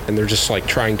 and they're just like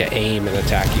trying to aim and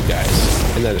attack you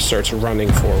guys. And then it starts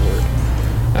running forward.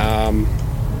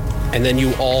 And then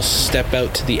you all step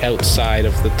out to the outside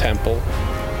of the temple.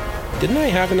 Didn't I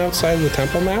have an outside of the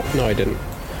temple map? No, I didn't.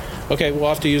 Okay, we'll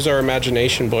have to use our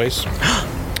imagination, boys.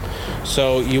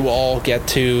 So you all get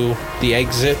to the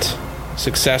exit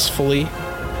successfully.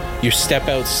 You step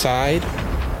outside,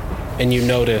 and you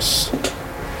notice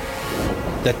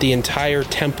that the entire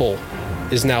temple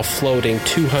is now floating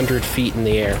 200 feet in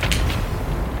the air.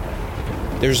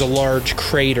 There's a large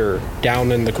crater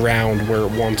down in the ground where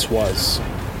it once was.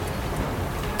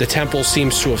 The temple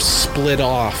seems to have split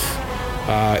off.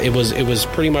 It was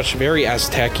pretty much very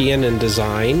Aztecian in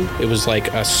design. It was like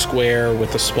a square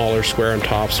with a smaller square on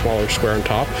top, smaller square on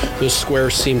top. Those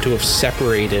squares seem to have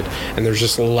separated, and there's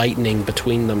just lightning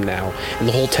between them now. And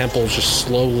the whole temple is just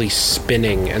slowly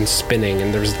spinning, and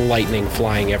there's lightning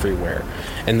flying everywhere.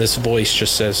 And this voice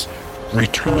just says,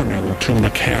 "Returning to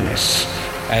Mechanus."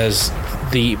 As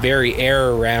the very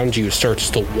air around you starts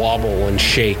to wobble and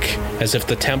shake, as if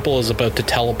the temple is about to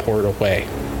teleport away.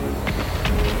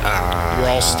 You're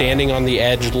all standing on the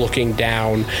edge looking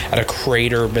down at a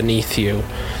crater beneath you.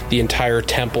 The entire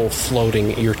temple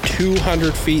floating. You're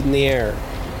 200 feet in the air.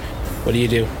 What do you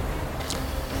do?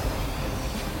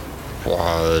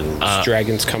 This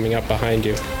dragon's coming up behind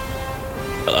you.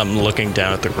 I'm looking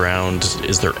down at the ground.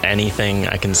 Is there anything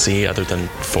I can see other than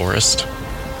forest?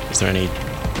 Is there any...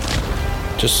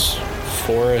 Just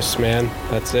forest, man.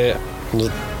 That's it.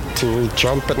 Do we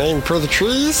jump and aim for the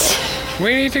trees?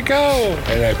 We need to go!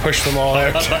 And I push them all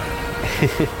out.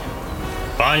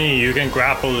 Bonnie, you can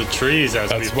grapple the trees as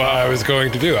That's what I was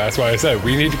going to do. That's why I said,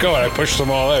 we need to go, and I pushed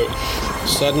them all out.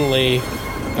 Suddenly...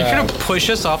 You're gonna push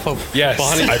us off of... Yes,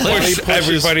 Bonnie I pushed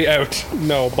everybody out.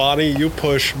 No, Bonnie, you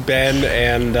push Ben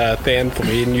and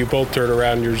Thanfully, and you both turn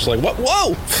around and you're just like, what?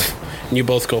 Whoa! And you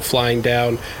both go flying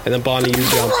down, and then Bonnie, you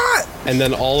jump. And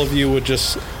then all of you would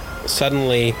just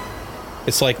suddenly...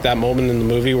 It's like that moment in the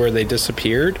movie where they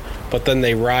disappeared, but then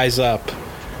they rise up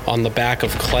on the back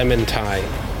of Clementine,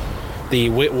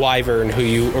 the wyvern who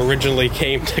you originally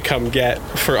came to come get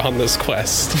for on this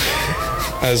quest.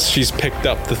 As she's picked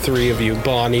up the three of you,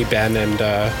 Bonnie, Ben, and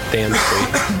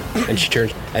Thanfully. And she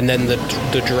turns, and then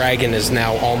the dragon is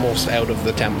now almost out of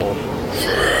the temple.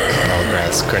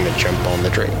 Belgrath's gonna jump on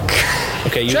the drink.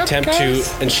 Okay, you attempt to,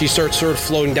 and she starts sort of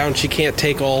floating down. She can't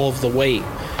take all of the weight.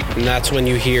 And that's when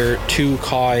you hear two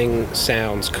cawing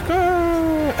sounds.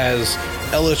 As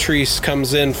Elatrice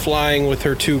comes in flying with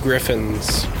her two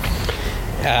griffins.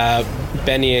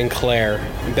 Benny and Claire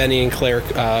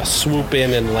swoop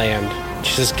in and land.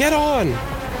 She says, "Get on!"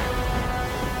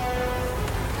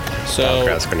 So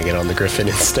Belgrath's going to get on the griffin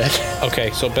instead.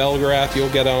 Okay, so Belgrath, you'll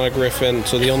get on a griffin.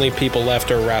 So the only people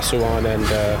left are Rasuan and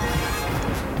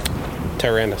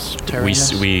Tyrannus.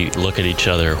 We look at each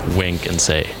other, wink, and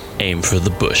say, "Aim for the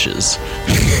bushes."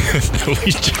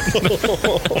 We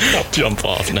jump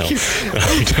off. No,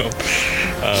 we don't.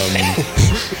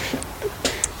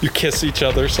 You kiss each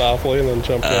other softly and then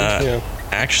jump in. Yeah.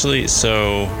 Actually,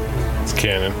 so it's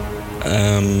canon.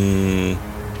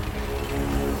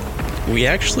 We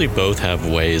actually both have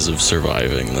ways of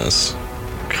surviving this,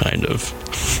 kind of.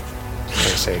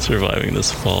 Surviving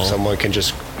this fall. Someone can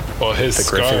just. Well, the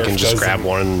griffin can just grab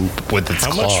one with its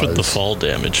claws. How much would the fall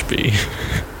damage be?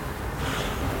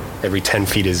 Every 10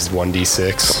 feet is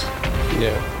 1d6.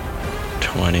 Yeah.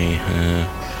 20.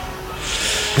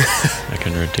 I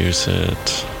can reduce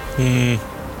it.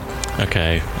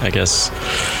 Okay, I guess.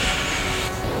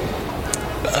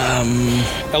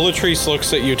 Elatrice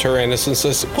looks at you, Tyrannus, and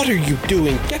says, "What are you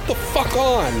doing? Get the fuck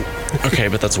on!" Okay,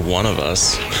 but that's one of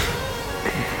us.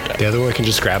 The other one can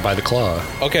just grab by the claw.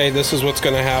 Okay, this is what's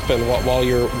going to happen while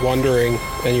you're wondering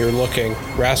and you're looking.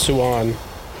 Rasuan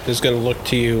is going to look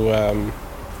to you,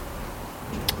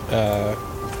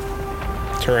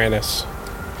 Tyrannus.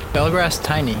 Belgrath's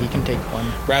tiny. He can take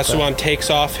one. Rasuan takes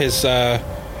off his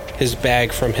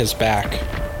bag from his back,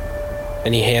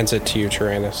 and he hands it to you,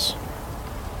 Tyrannus.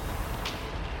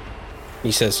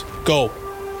 He says, "Go."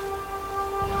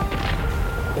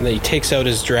 And then he takes out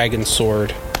his dragon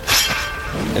sword,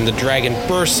 and the dragon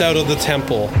bursts out of the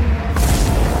temple,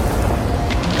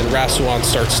 and Rasuan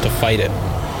starts to fight it.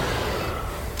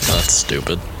 That's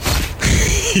stupid.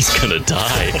 He's gonna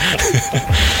die.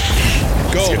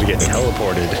 Go. He's gonna get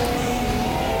teleported.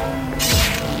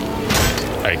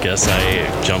 I guess I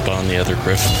jump on the other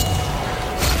griffin.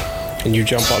 And you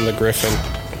jump on the griffin.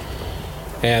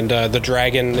 And the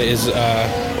dragon is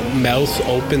mouth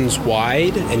opens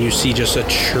wide, and you see just a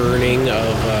churning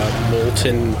of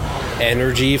molten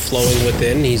energy flowing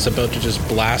within. He's about to just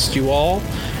blast you all,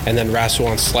 and then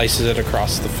Rasuan slices it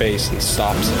across the face and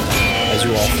stops it as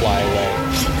you all fly away.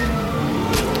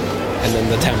 And then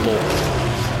the temple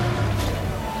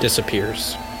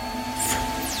disappears.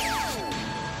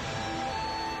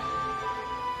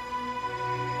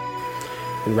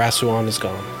 And Rasuan is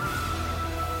gone.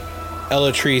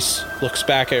 Elatrice looks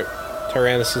back at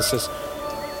Tyrannus and says,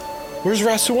 "Where's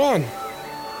Rasuan?"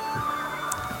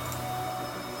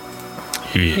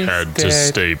 He had to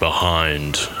stay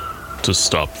behind. to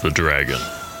stop the dragon.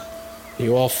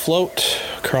 You all float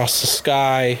across the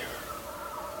sky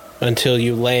until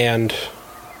you land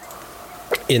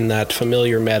in that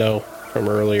familiar meadow from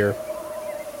earlier.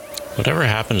 Whatever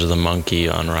happened to the monkey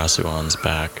on Rasuan's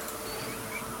back?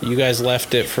 You guys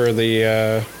left it for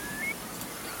the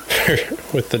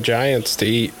with the giants to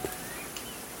eat.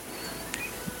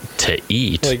 To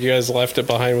eat? Like, you guys left it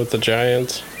behind with the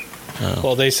giants. Oh.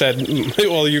 Well, they said,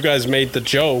 well, you guys made the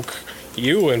joke.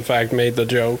 You, in fact, made the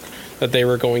joke that they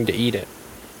were going to eat it.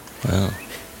 Well,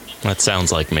 that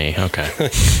sounds like me. Okay.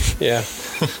 Yeah.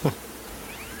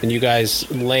 And you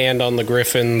guys land on the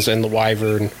griffins and the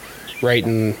wyvern right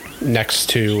next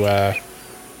to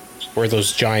where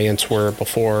those giants were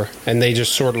before. And they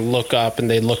just sort of look up and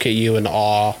they look at you in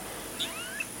awe.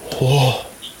 Whoa.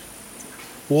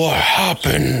 What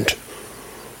happened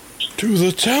to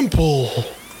the temple?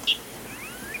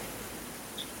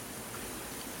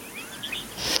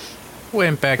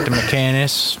 Went back to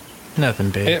Mechanus. Nothing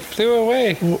big. It flew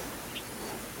away.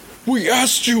 We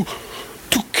asked you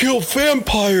to kill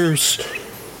vampires,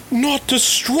 not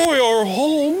destroy our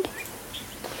home.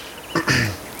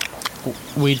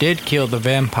 We did kill the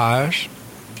vampires.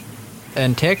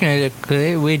 And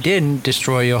technically, we didn't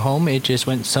destroy your home. It just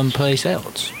went someplace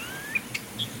else.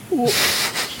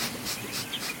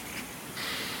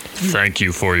 Thank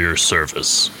you for your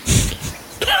service.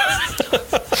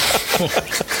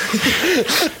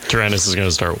 Tyrannus is going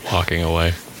to start walking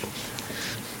away.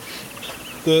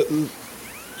 The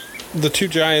two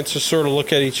giants just sort of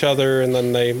look at each other, and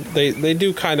then they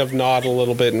do kind of nod a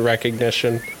little bit in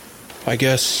recognition. I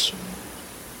guess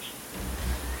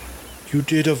you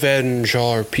did avenge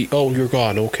our Oh, you're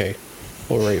gone. Okay.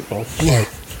 All right. Well,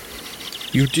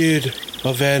 you did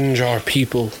avenge our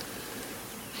people.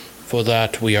 For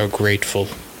that, we are grateful.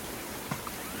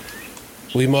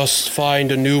 We must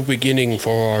find a new beginning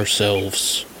for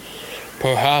ourselves.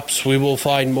 Perhaps we will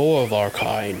find more of our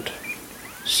kind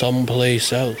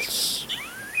someplace else.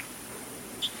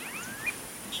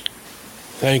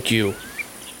 Thank you,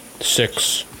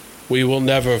 6. We will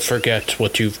never forget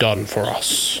what you've done for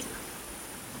us.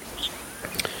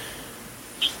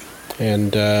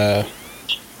 And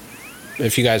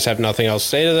if you guys have nothing else to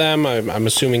say to them, I'm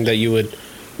assuming that you would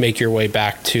make your way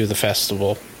back to the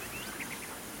festival.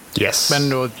 Yes. Ben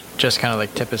will just kind of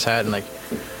like tip his hat and like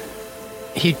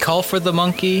he'd call for the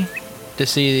monkey to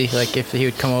see like if he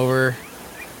would come over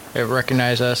and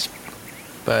recognize us,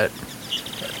 but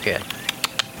yeah,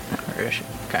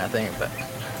 kind of thing.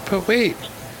 But wait,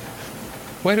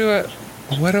 what do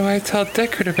I tell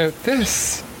Deckard about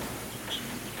this?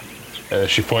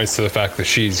 She points to the fact that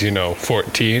she's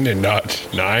 14 and not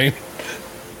 9.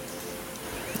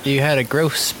 You had a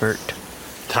growth spurt.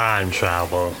 Time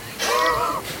travel.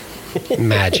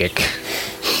 Magic.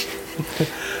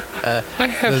 I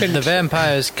haven't. The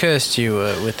vampires cursed you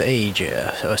with age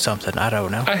or something. I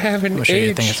don't know. I haven't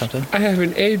aged. I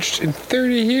haven't aged in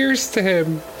 30 years to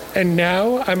him, and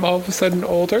now I'm all of a sudden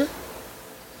older.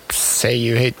 Say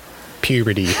you hit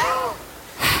puberty.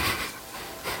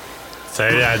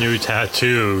 Say that new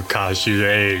tattoo caused you to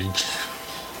age.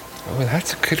 Oh,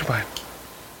 that's a good one.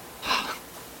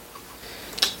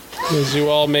 As you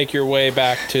all make your way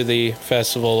back to the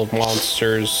Festival of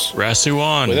Monsters.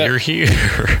 Rasuan, you're here.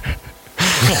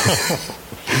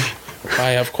 I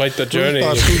have quite the journey.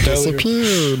 I thought he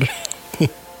disappeared.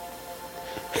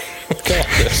 Look at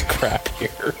all this crap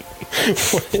here.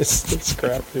 What is this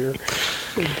crap here?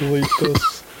 I'll delete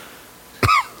this.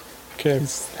 Okay.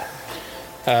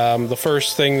 The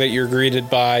first thing that you're greeted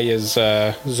by is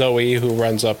Zoe, who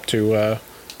runs up to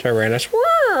Tyrannus.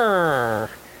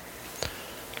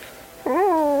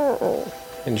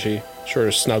 And she sort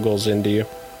of snuggles into you.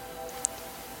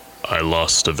 I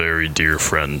lost a very dear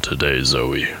friend today,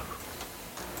 Zoe.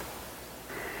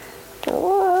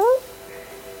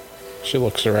 She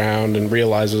looks around and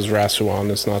realizes Rasuan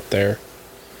is not there.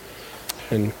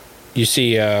 And you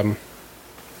see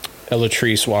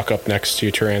Elatrice walk up next to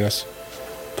you, Tyrannus.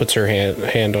 Puts her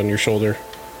hand on your shoulder.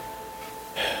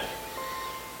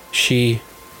 She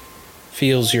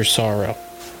feels your sorrow.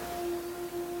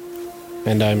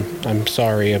 And I'm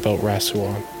sorry about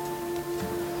Rasuan.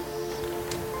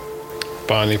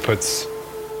 Bonnie puts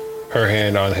her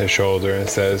hand on his shoulder and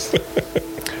says,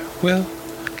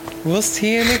 We'll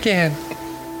see him again.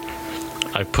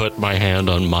 I put my hand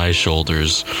on my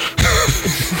shoulders.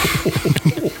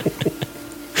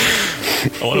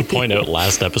 I want to point out,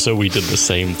 last episode we did the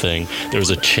same thing. There was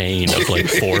a chain of like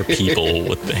 4 people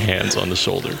with the hands on the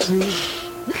shoulders.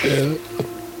 Yeah.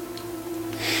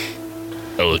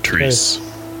 Elatrice,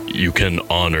 you can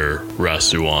honor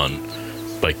Rasuan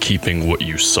by keeping what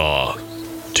you saw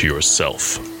to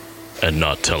yourself and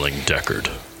not telling Deckard.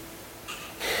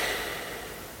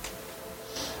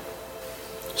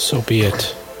 So be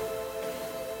it.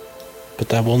 But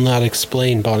that will not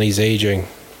explain Bonnie's aging.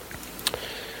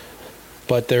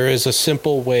 But there is a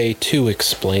simple way to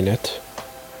explain it.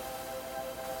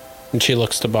 And she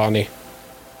looks to Bonnie.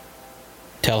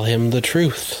 Tell him the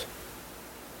truth.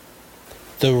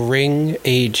 The ring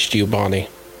aged you, Bonnie.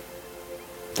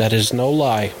 That is no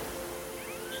lie.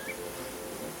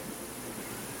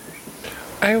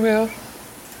 I will.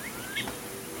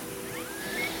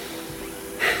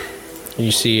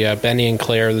 You see Benny and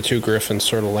Claire, the two griffins,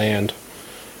 sort of land.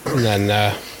 And then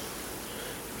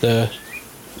the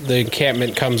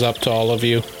encampment comes up to all of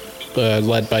you,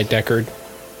 led by Deckard.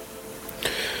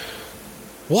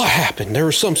 What happened? There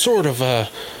was some sort of a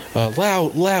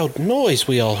loud noise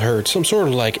we all heard. Some sort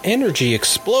of like energy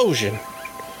explosion.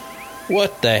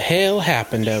 What the hell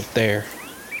happened out there?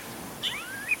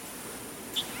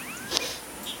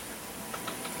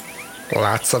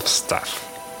 Lots of stuff.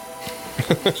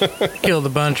 Killed a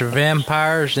bunch of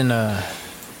vampires in a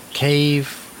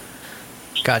cave.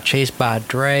 Got chased by a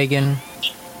dragon.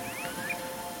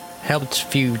 Helped a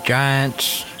few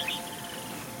giants.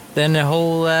 Then the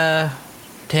whole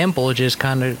temple just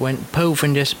kind of went poof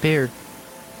and disappeared.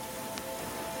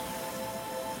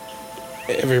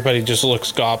 Everybody just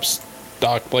looks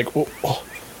gobstopped, like, oh.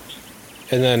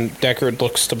 And then Deckard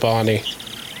looks to Bonnie.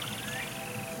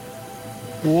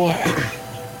 What?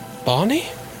 Bonnie?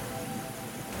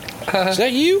 Is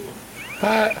that you?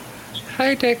 Hi,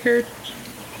 Deckard.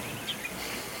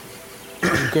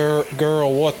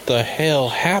 Girl, what the hell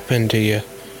happened to you?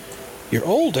 You're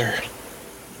older.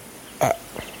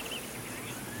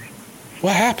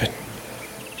 What happened?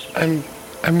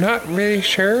 I'm not really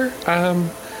sure.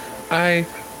 I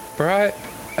brought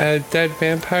a dead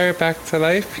vampire back to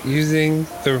life using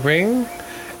the ring,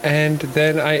 and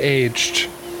then I aged.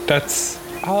 That's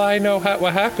all I know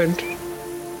what happened.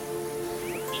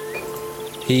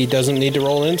 He doesn't need to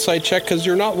roll an insight check because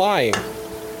you're not lying.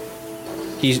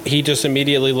 He just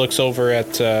immediately looks over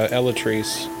at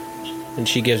Elatrice, and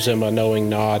she gives him a knowing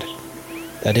nod.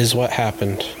 That is what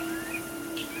happened.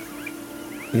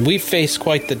 And we faced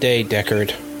quite the day,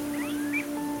 Deckard.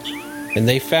 And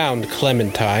they found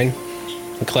Clementine.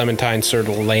 And Clementine sort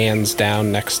of lands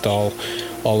down next to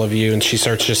all of you, and she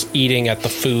starts just eating at the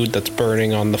food that's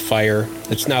burning on the fire.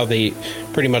 It's now the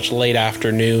pretty much late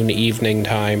afternoon, evening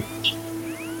time.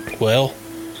 Well,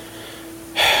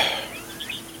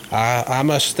 I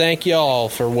must thank y'all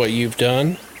for what you've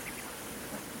done.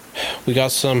 We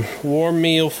got some warm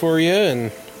meal for you,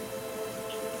 and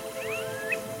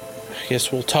I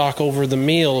guess we'll talk over the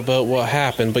meal about what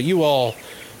happened, but y'all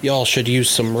should use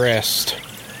some rest.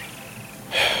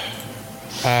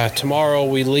 Tomorrow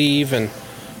we leave and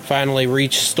finally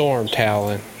reach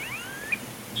Stormtalon.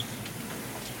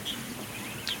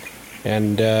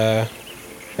 And I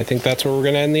think that's where we're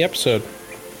going to end the episode.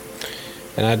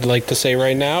 And I'd like to say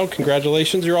right now,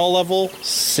 congratulations, you're all level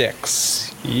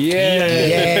 6.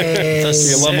 Yay!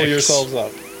 You level yourselves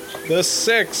up. The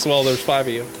 6. Well, there's 5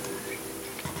 of you.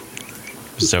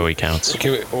 Zoe counts.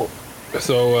 Okay,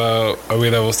 so are we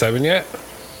level 7 yet?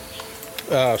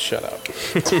 Oh, shut up.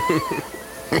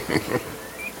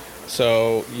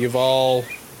 So you all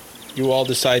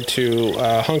decide to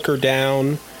hunker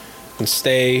down and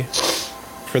stay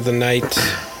for the night,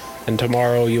 and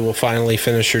tomorrow you will finally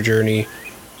finish your journey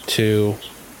to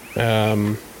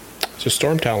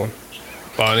Stormtalon.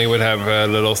 Bonnie would have a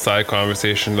little side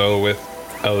conversation though with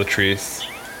Elatrice,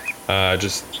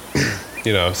 just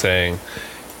saying,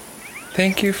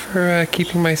 "Thank you for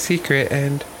keeping my secret,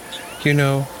 and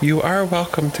you are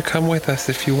welcome to come with us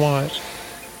if you want."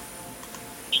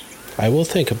 I will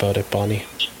think about it, Bonnie.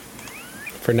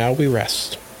 For now, we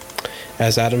rest.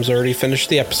 As Adam's already finished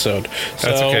the episode.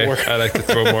 That's okay. I like to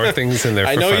throw more things in there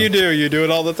for I know fun. you do. You do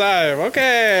it all the time.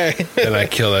 Okay. And I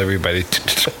kill everybody.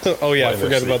 Oh, yeah. I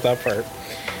forgot about that part.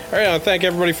 All right. I want to thank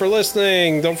everybody for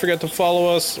listening. Don't forget to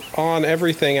follow us on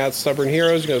everything at Stubborn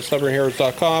Heroes. You go to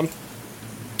stubbornheroes.com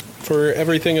for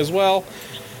everything as well.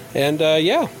 And,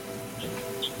 yeah.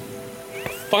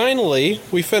 Finally,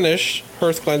 we finish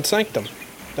Hearthglen Sanctum.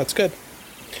 That's good.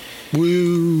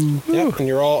 Woo! Yep, and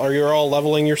you're all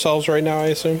leveling yourselves right now, I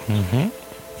assume. Mm-hmm.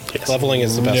 Yes. Leveling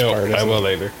is the best part. I will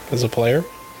later as a player.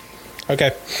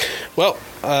 Okay. Well,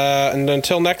 and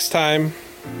until next time.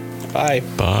 Bye.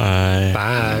 Bye.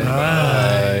 Bye.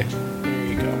 Bye. There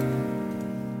you go.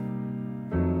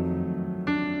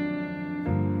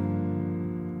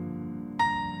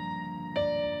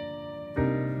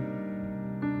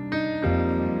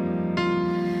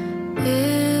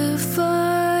 If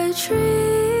a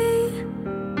tree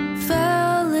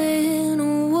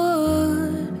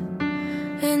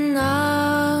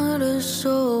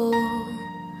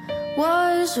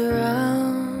years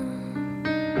around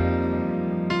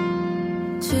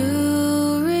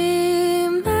to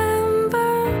remember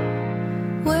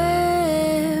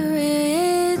where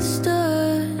it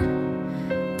stood.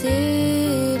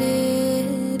 Did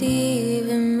it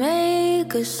even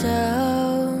make a sound?